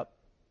set it up,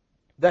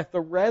 that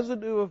the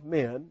residue of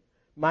men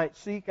might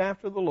seek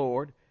after the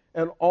Lord,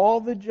 and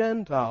all the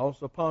Gentiles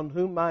upon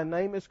whom my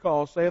name is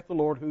called, saith the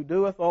Lord, who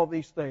doeth all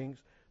these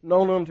things,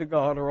 known unto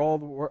God are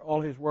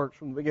all His works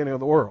from the beginning of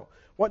the world.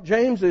 What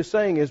James is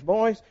saying is,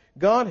 boys,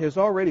 God has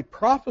already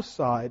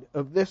prophesied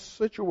of this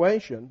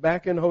situation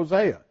back in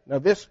Hosea. Now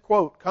this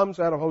quote comes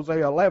out of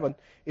Hosea 11.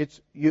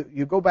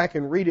 You go back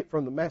and read it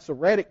from the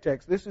Masoretic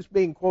text. This is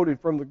being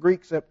quoted from the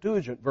Greek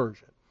Septuagint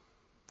version.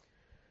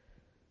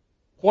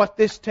 What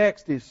this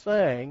text is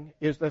saying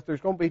is that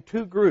there's going to be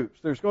two groups.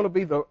 There's going to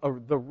be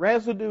the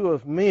residue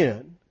of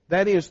men,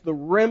 that is the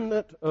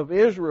remnant of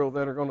Israel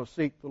that are going to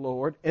seek the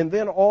Lord, and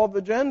then all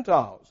the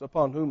Gentiles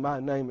upon whom my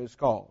name is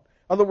called.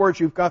 In other words,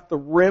 you've got the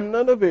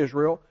remnant of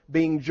Israel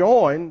being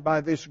joined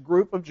by this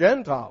group of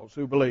Gentiles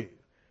who believe.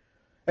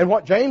 And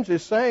what James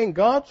is saying,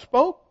 God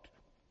spoke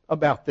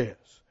about this.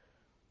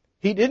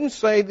 He didn't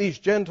say these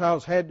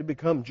Gentiles had to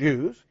become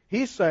Jews.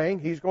 He's saying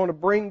He's going to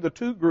bring the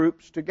two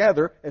groups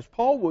together. As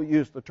Paul will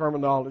use the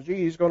terminology,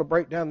 He's going to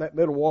break down that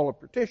middle wall of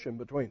partition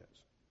between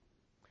us.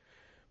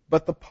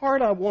 But the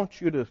part I want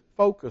you to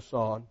focus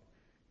on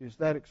is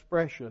that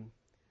expression,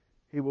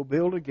 He will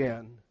build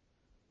again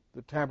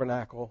the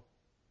tabernacle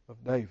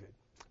of David.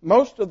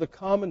 Most of the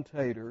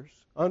commentators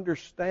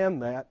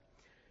understand that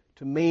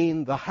to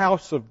mean the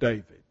house of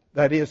David.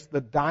 That is,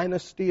 the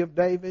dynasty of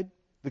David,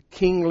 the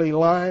kingly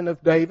line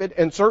of David,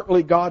 and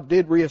certainly God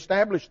did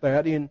reestablish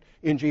that in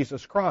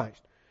Jesus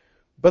Christ.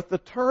 But the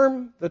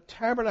term, the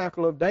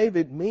tabernacle of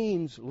David,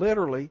 means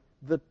literally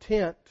the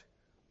tent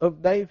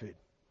of David.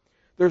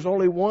 There's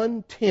only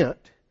one tent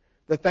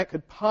that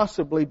could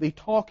possibly be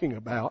talking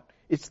about.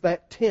 It's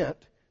that tent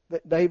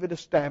that David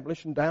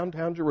established in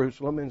downtown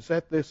Jerusalem and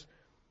set this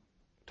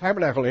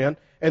tabernacle in,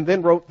 and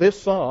then wrote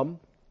this psalm,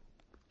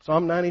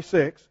 Psalm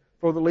 96,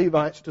 for the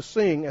Levites to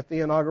sing at the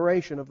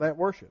inauguration of that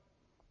worship.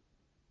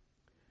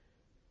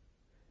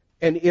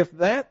 And if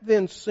that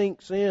then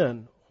sinks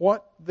in,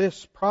 what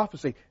this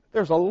prophecy,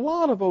 there's a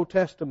lot of Old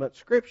Testament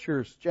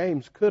scriptures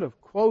James could have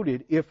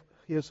quoted if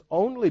his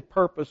only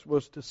purpose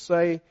was to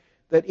say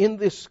that in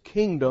this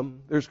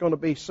kingdom there's going to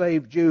be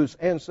saved Jews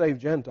and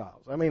saved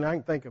Gentiles. I mean, I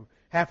can think of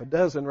half a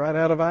dozen right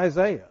out of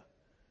Isaiah.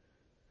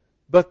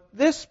 But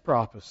this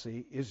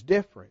prophecy is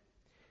different.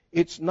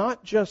 It's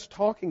not just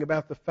talking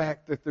about the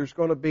fact that there's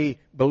going to be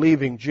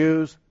believing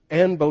Jews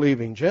and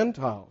believing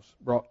Gentiles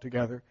brought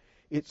together.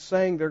 It's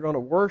saying they're going to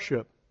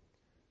worship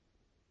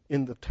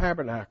in the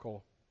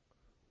tabernacle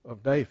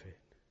of David.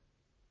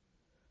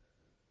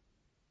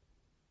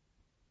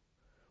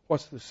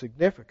 What's the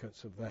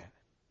significance of that?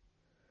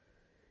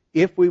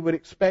 If we would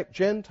expect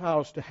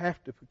Gentiles to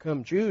have to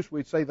become Jews,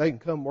 we'd say they can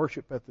come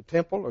worship at the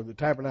temple or the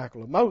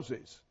tabernacle of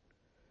Moses.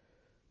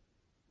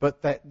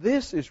 But that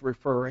this is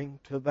referring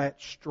to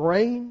that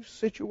strange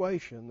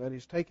situation that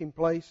is taking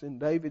place in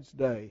David's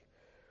day,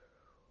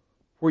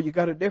 where you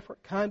got a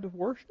different kind of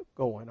worship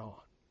going on.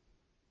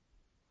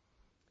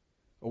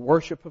 A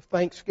worship of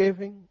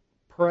thanksgiving,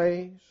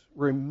 praise,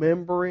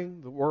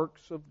 remembering the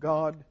works of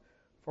God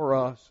for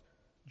us,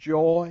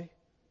 joy,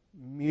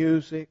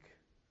 music,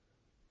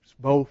 it's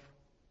both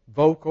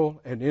vocal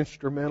and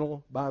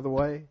instrumental, by the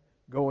way,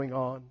 going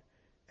on,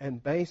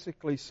 and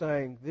basically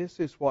saying this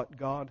is what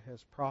God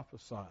has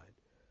prophesied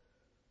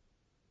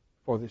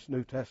for this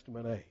New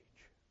Testament age.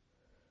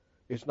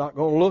 It's not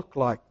going to look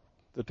like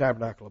the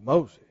tabernacle of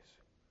Moses.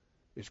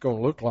 It's going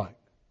to look like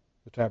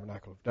the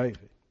tabernacle of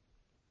David.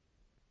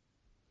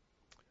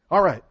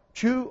 All right,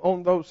 chew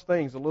on those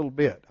things a little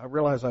bit. I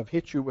realize I've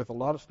hit you with a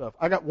lot of stuff.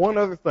 I got one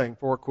other thing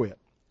before I quit.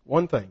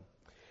 One thing.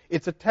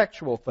 It's a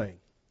textual thing,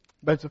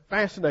 but it's a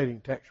fascinating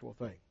textual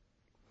thing.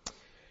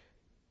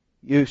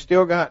 You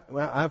still got,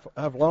 well,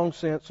 I've long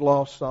since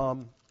lost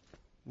Psalm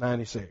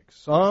 96.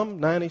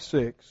 Psalm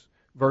 96,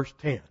 verse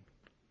 10.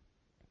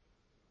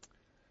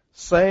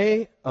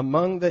 Say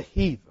among the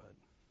heathen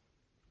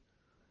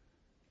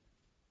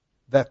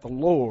that the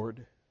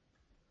Lord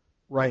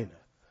reigneth.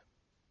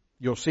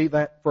 You'll see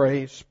that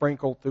phrase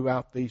sprinkled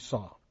throughout these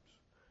Psalms.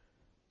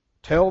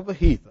 Tell the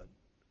heathen,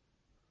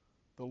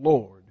 the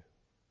Lord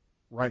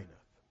reigneth.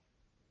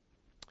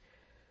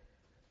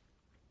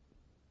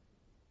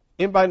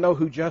 Anybody know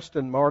who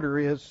Justin Martyr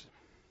is?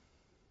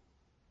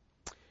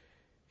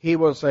 He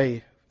was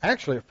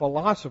actually a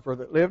philosopher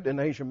that lived in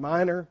Asia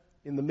Minor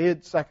in the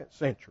mid-2nd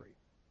century.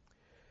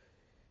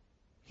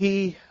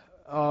 He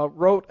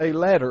wrote a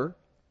letter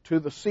to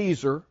the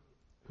Caesar,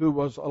 who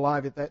was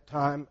alive at that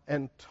time,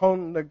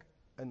 Antonicus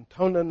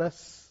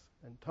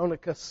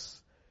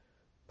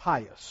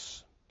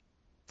Pius,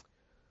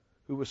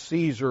 who was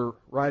Caesar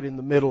right in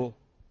the middle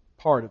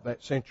part of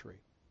that century.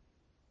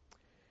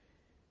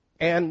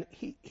 And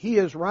he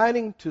is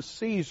writing to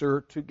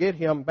Caesar to get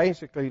him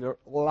basically to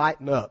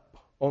lighten up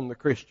on the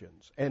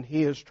Christians. And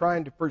he is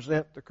trying to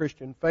present the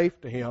Christian faith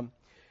to him.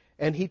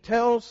 And he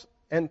tells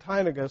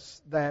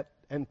Antonicus, I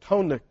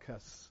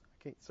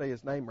can't say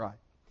his name right.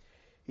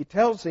 He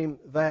tells him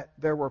that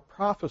there were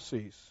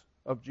prophecies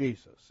of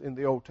Jesus in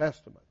the Old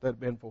Testament that had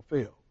been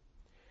fulfilled.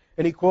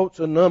 And he quotes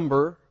a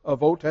number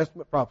of Old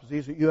Testament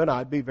prophecies that you and I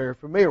would be very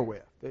familiar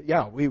with. That,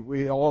 yeah,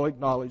 we all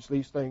acknowledge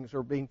these things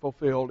are being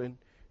fulfilled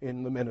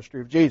in the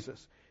ministry of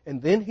Jesus.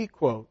 And then he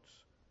quotes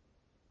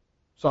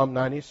Psalm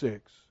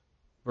 96,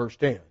 verse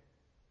 10.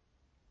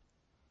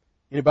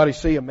 Anybody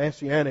see a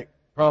messianic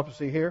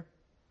prophecy here?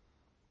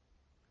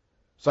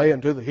 Say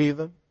unto the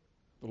heathen,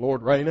 the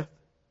Lord reigneth.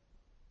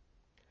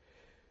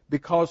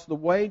 Because the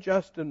way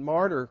Justin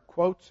Martyr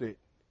quotes it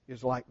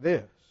is like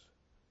this.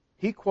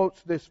 He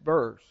quotes this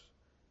verse,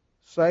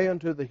 say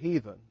unto the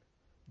heathen,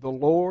 the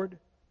Lord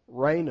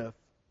reigneth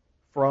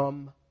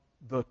from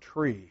the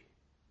tree.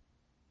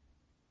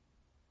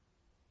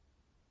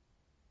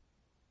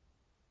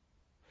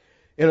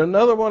 In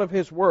another one of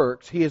his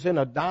works, he is in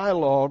a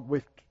dialogue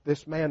with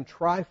this man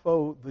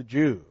Trypho the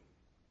Jew.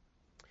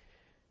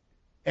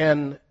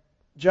 And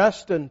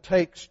Justin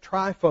takes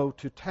Trypho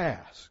to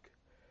task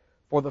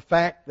for the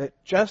fact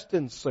that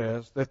Justin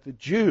says that the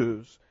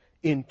Jews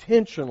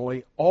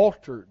intentionally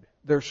altered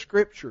their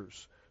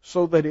scriptures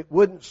so that it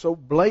wouldn't so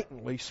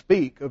blatantly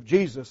speak of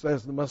Jesus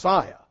as the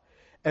Messiah.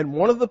 And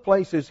one of the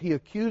places he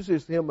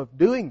accuses them of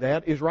doing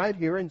that is right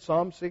here in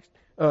Psalm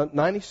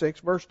 96,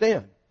 verse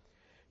 10.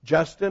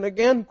 Justin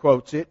again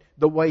quotes it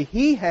the way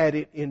he had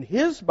it in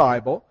his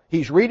Bible.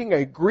 He's reading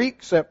a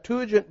Greek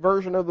Septuagint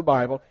version of the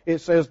Bible. It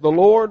says, the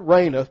Lord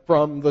reigneth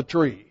from the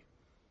tree.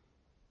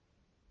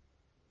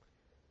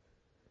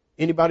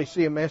 Anybody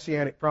see a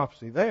messianic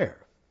prophecy there?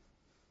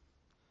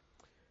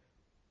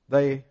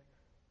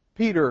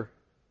 Peter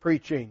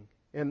preaching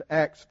in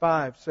Acts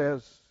 5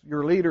 says,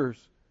 your leaders,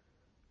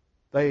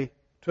 they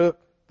took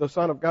the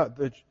Son of God,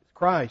 the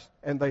Christ,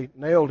 and they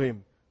nailed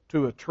him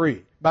to a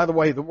tree. By the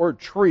way, the word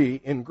tree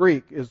in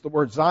Greek is the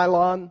word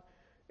xylon.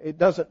 It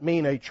doesn't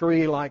mean a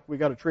tree like we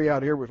got a tree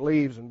out here with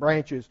leaves and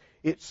branches.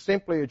 It's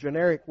simply a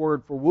generic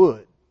word for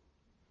wood.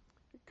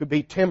 It could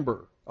be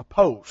timber, a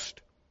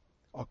post,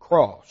 a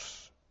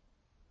cross.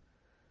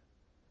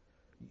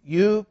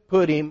 You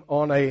put him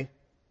on a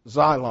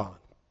xylon.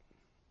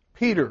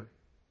 Peter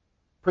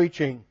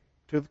preaching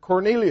to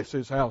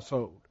Cornelius'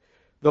 household.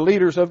 The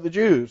leaders of the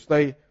Jews,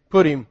 they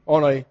put him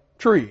on a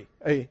tree,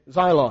 a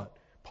xylon.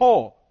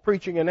 Paul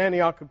preaching in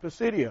Antioch of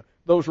Pisidia.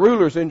 Those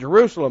rulers in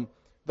Jerusalem,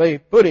 they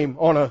put him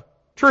on a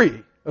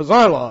tree, a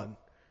xylon.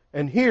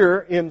 And here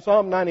in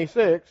Psalm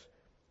 96,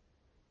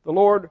 the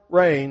Lord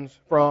reigns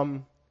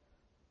from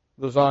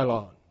the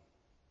xylon.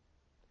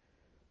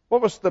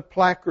 What was the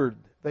placard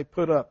they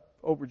put up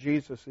over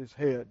Jesus'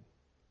 head?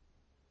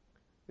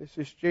 This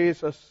is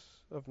Jesus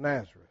of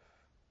Nazareth,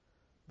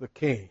 the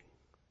King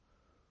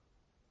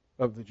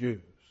of the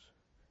Jews.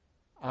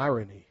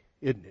 Irony,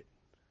 isn't it?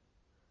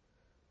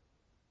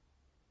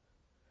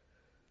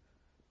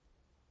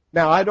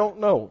 Now, I don't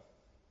know.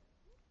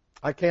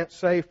 I can't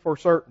say for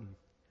certain.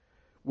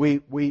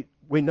 We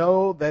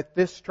know that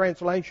this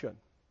translation,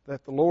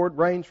 that the Lord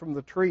reigns from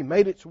the tree,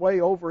 made its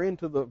way over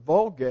into the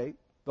Vulgate,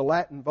 the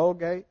Latin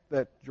Vulgate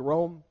that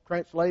Jerome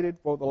translated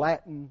for the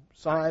Latin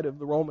side of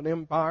the Roman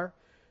Empire.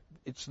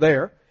 It's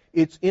there.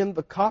 It's in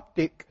the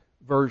Coptic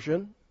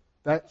version.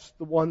 That's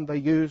the one they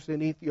used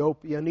in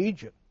Ethiopia and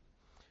Egypt.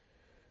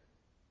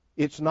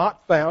 It's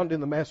not found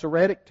in the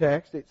Masoretic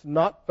text. It's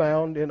not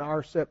found in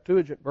our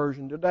Septuagint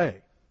version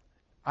today.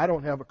 I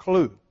don't have a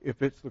clue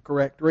if it's the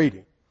correct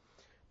reading.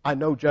 I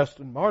know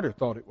Justin Martyr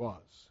thought it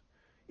was.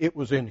 It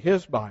was in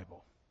his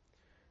Bible.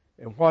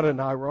 And what an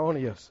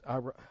ironious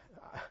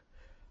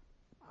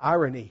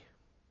irony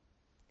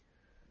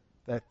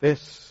that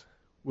this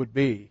would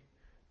be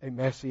a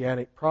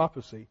messianic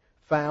prophecy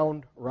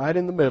found right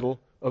in the middle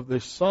of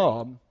this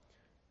psalm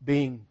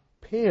being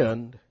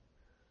penned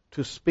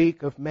to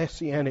speak of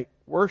messianic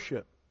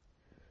worship,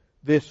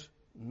 this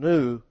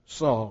new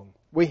song.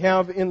 We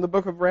have in the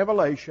book of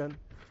Revelation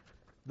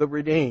the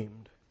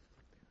redeemed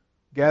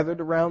gathered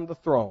around the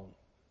throne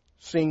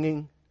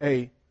singing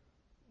a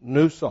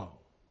new song.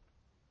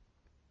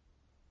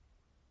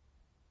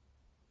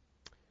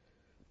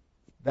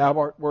 Thou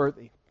art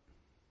worthy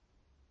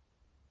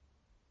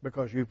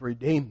because you've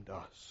redeemed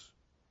us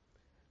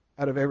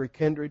out of every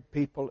kindred,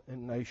 people,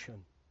 and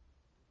nation.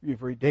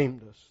 You've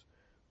redeemed us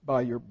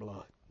by your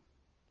blood.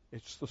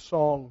 It's the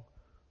song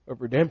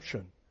of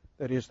redemption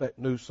that is that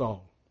new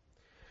song.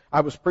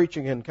 I was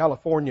preaching in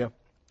California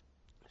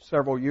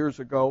several years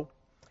ago,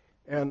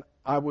 and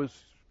I was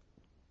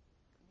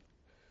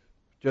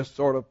just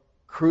sort of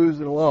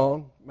cruising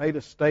along, made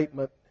a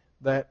statement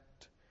that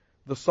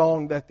the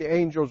song that the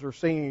angels are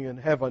singing in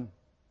heaven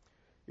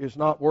is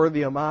not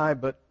worthy am I,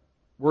 but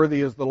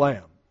worthy is the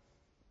Lamb.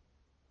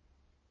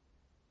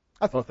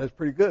 I thought that's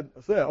pretty good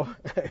myself.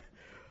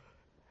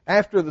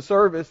 After the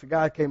service, a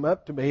guy came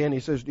up to me and he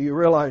says, do you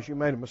realize you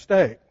made a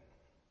mistake?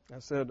 I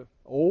said,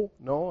 oh,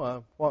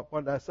 no, what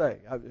did I say?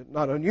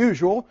 Not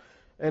unusual.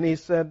 And he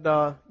said,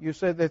 you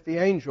said that the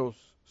angels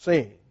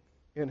sing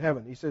in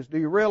heaven. He says, do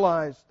you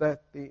realize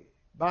that the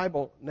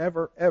Bible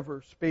never,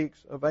 ever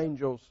speaks of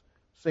angels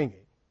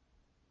singing?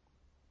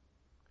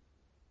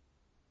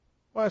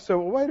 Well, I said,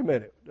 well, wait a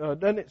minute.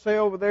 Doesn't it say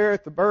over there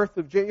at the birth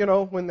of,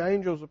 when the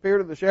angels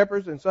appeared to the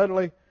shepherds and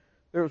suddenly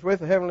there was with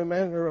the heavenly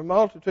man a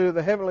multitude of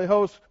the heavenly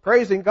hosts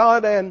praising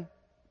God and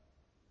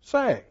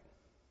sang,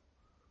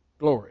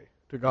 glory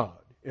to God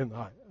in the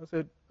high. I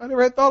said, I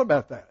never had thought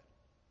about that.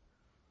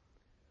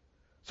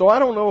 So I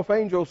don't know if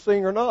angels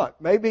sing or not.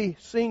 Maybe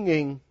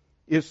singing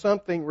is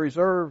something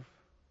reserved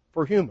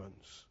for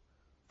humans,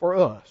 for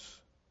us.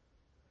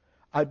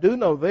 I do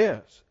know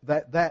this,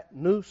 that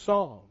new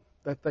song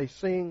that they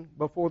sing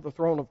before the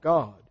throne of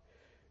God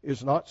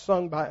is not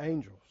sung by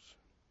angels.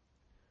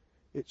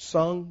 It's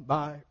sung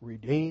by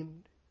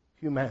redeemed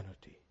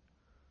humanity.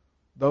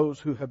 Those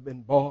who have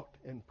been bought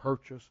and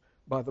purchased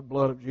by the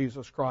blood of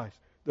Jesus Christ.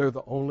 They're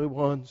the only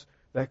ones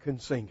that can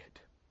sing it.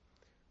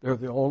 They're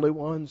the only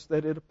ones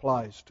that it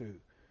applies to.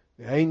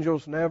 The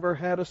angels never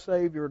had a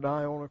Savior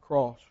die on a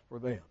cross for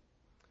them.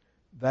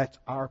 That's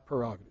our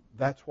prerogative.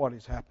 That's what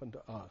has happened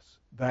to us.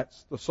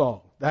 That's the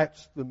song.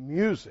 That's the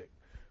music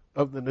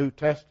of the New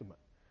Testament.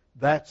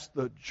 That's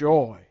the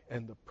joy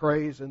and the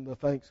praise and the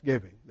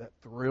thanksgiving that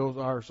thrills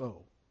our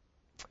soul.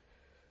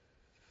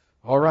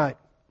 All right.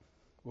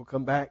 We'll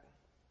come back.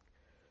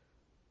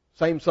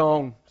 Same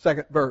song,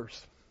 second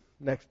verse,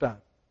 next time.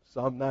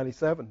 Psalm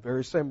 97,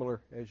 very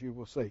similar, as you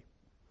will see.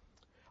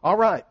 All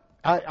right.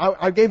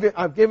 I've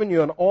given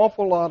you an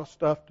awful lot of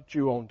stuff to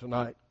chew on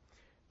tonight.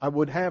 I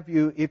would have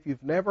you, if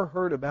you've never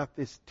heard about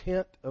this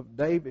tent of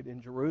David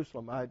in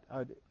Jerusalem, I'd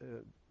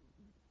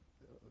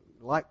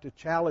like to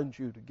challenge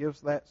you to give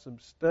that some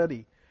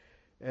study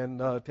and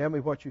tell me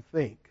what you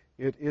think.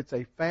 It's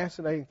a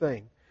fascinating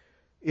thing.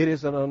 It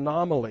is an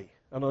anomaly.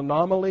 An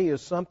anomaly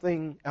is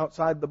something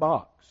outside the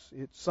box.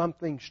 It's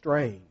something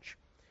strange.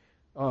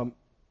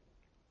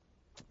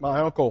 My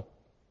uncle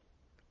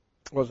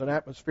was an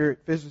atmospheric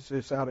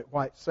physicist out at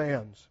White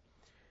Sands,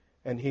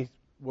 and he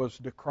was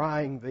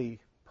decrying the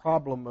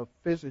problem of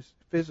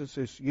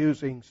physicists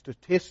using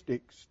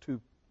statistics to,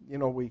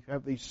 we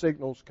have these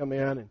signals come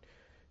in and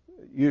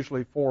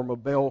usually form a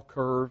bell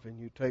curve, and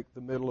you take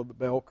the middle of the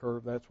bell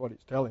curve, that's what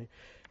it's telling you.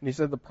 And he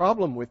said the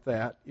problem with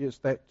that is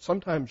that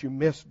sometimes you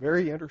miss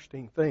very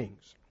interesting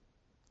things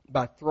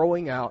by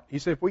throwing out. He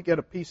said if we get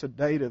a piece of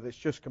data that's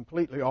just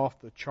completely off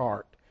the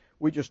chart,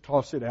 we just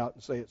toss it out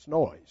and say it's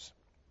noise.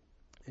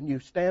 And you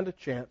stand a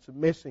chance of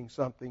missing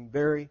something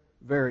very,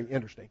 very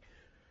interesting.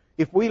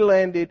 If we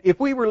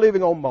were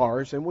living on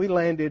Mars and we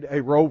landed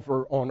a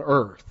rover on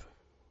Earth,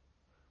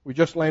 we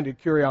just landed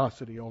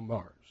Curiosity on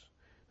Mars.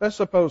 Let's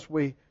suppose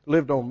we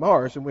lived on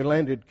Mars and we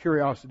landed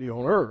Curiosity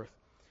on Earth.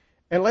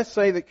 And let's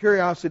say that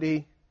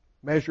Curiosity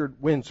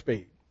measured wind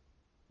speed.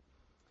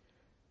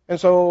 And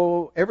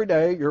so every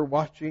day you're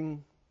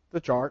watching the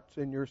charts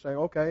and you're saying,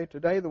 okay,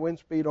 today the wind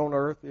speed on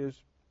Earth is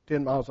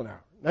 10 miles an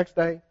hour. Next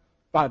day,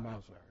 5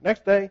 miles an hour.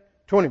 Next day,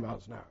 20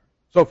 miles an hour.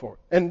 So forth.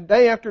 And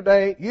day after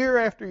day, year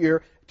after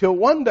year, till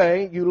one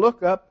day you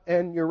look up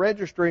and you're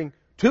registering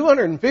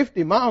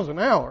 250 miles an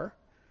hour.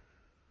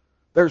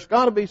 There's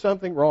got to be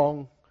something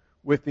wrong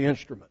with the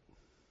instrument.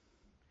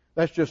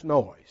 That's just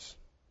noise.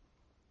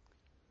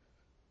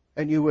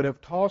 And you would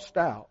have tossed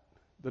out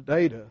the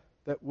data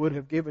that would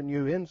have given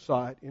you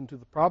insight into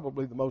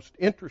probably the most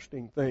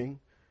interesting thing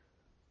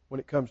when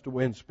it comes to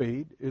wind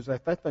speed is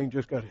that thing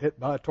just got hit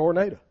by a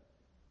tornado.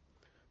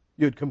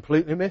 You'd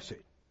completely miss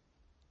it.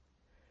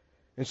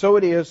 And so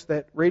it is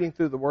that reading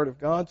through the Word of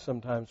God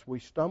sometimes we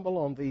stumble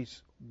on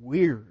these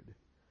weird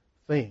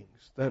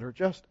things that are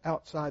just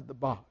outside the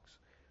box.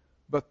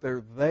 But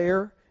they're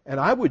there, and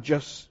I would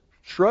just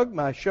shrug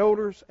my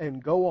shoulders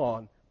and go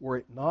on were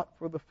it not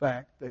for the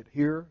fact that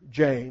here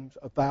James,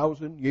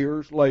 1,000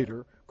 years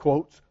later,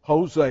 quotes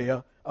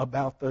Hosea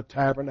about the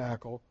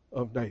tabernacle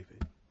of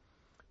David.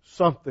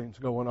 Something's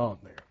going on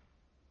there.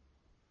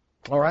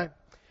 All right?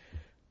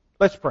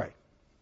 Let's pray.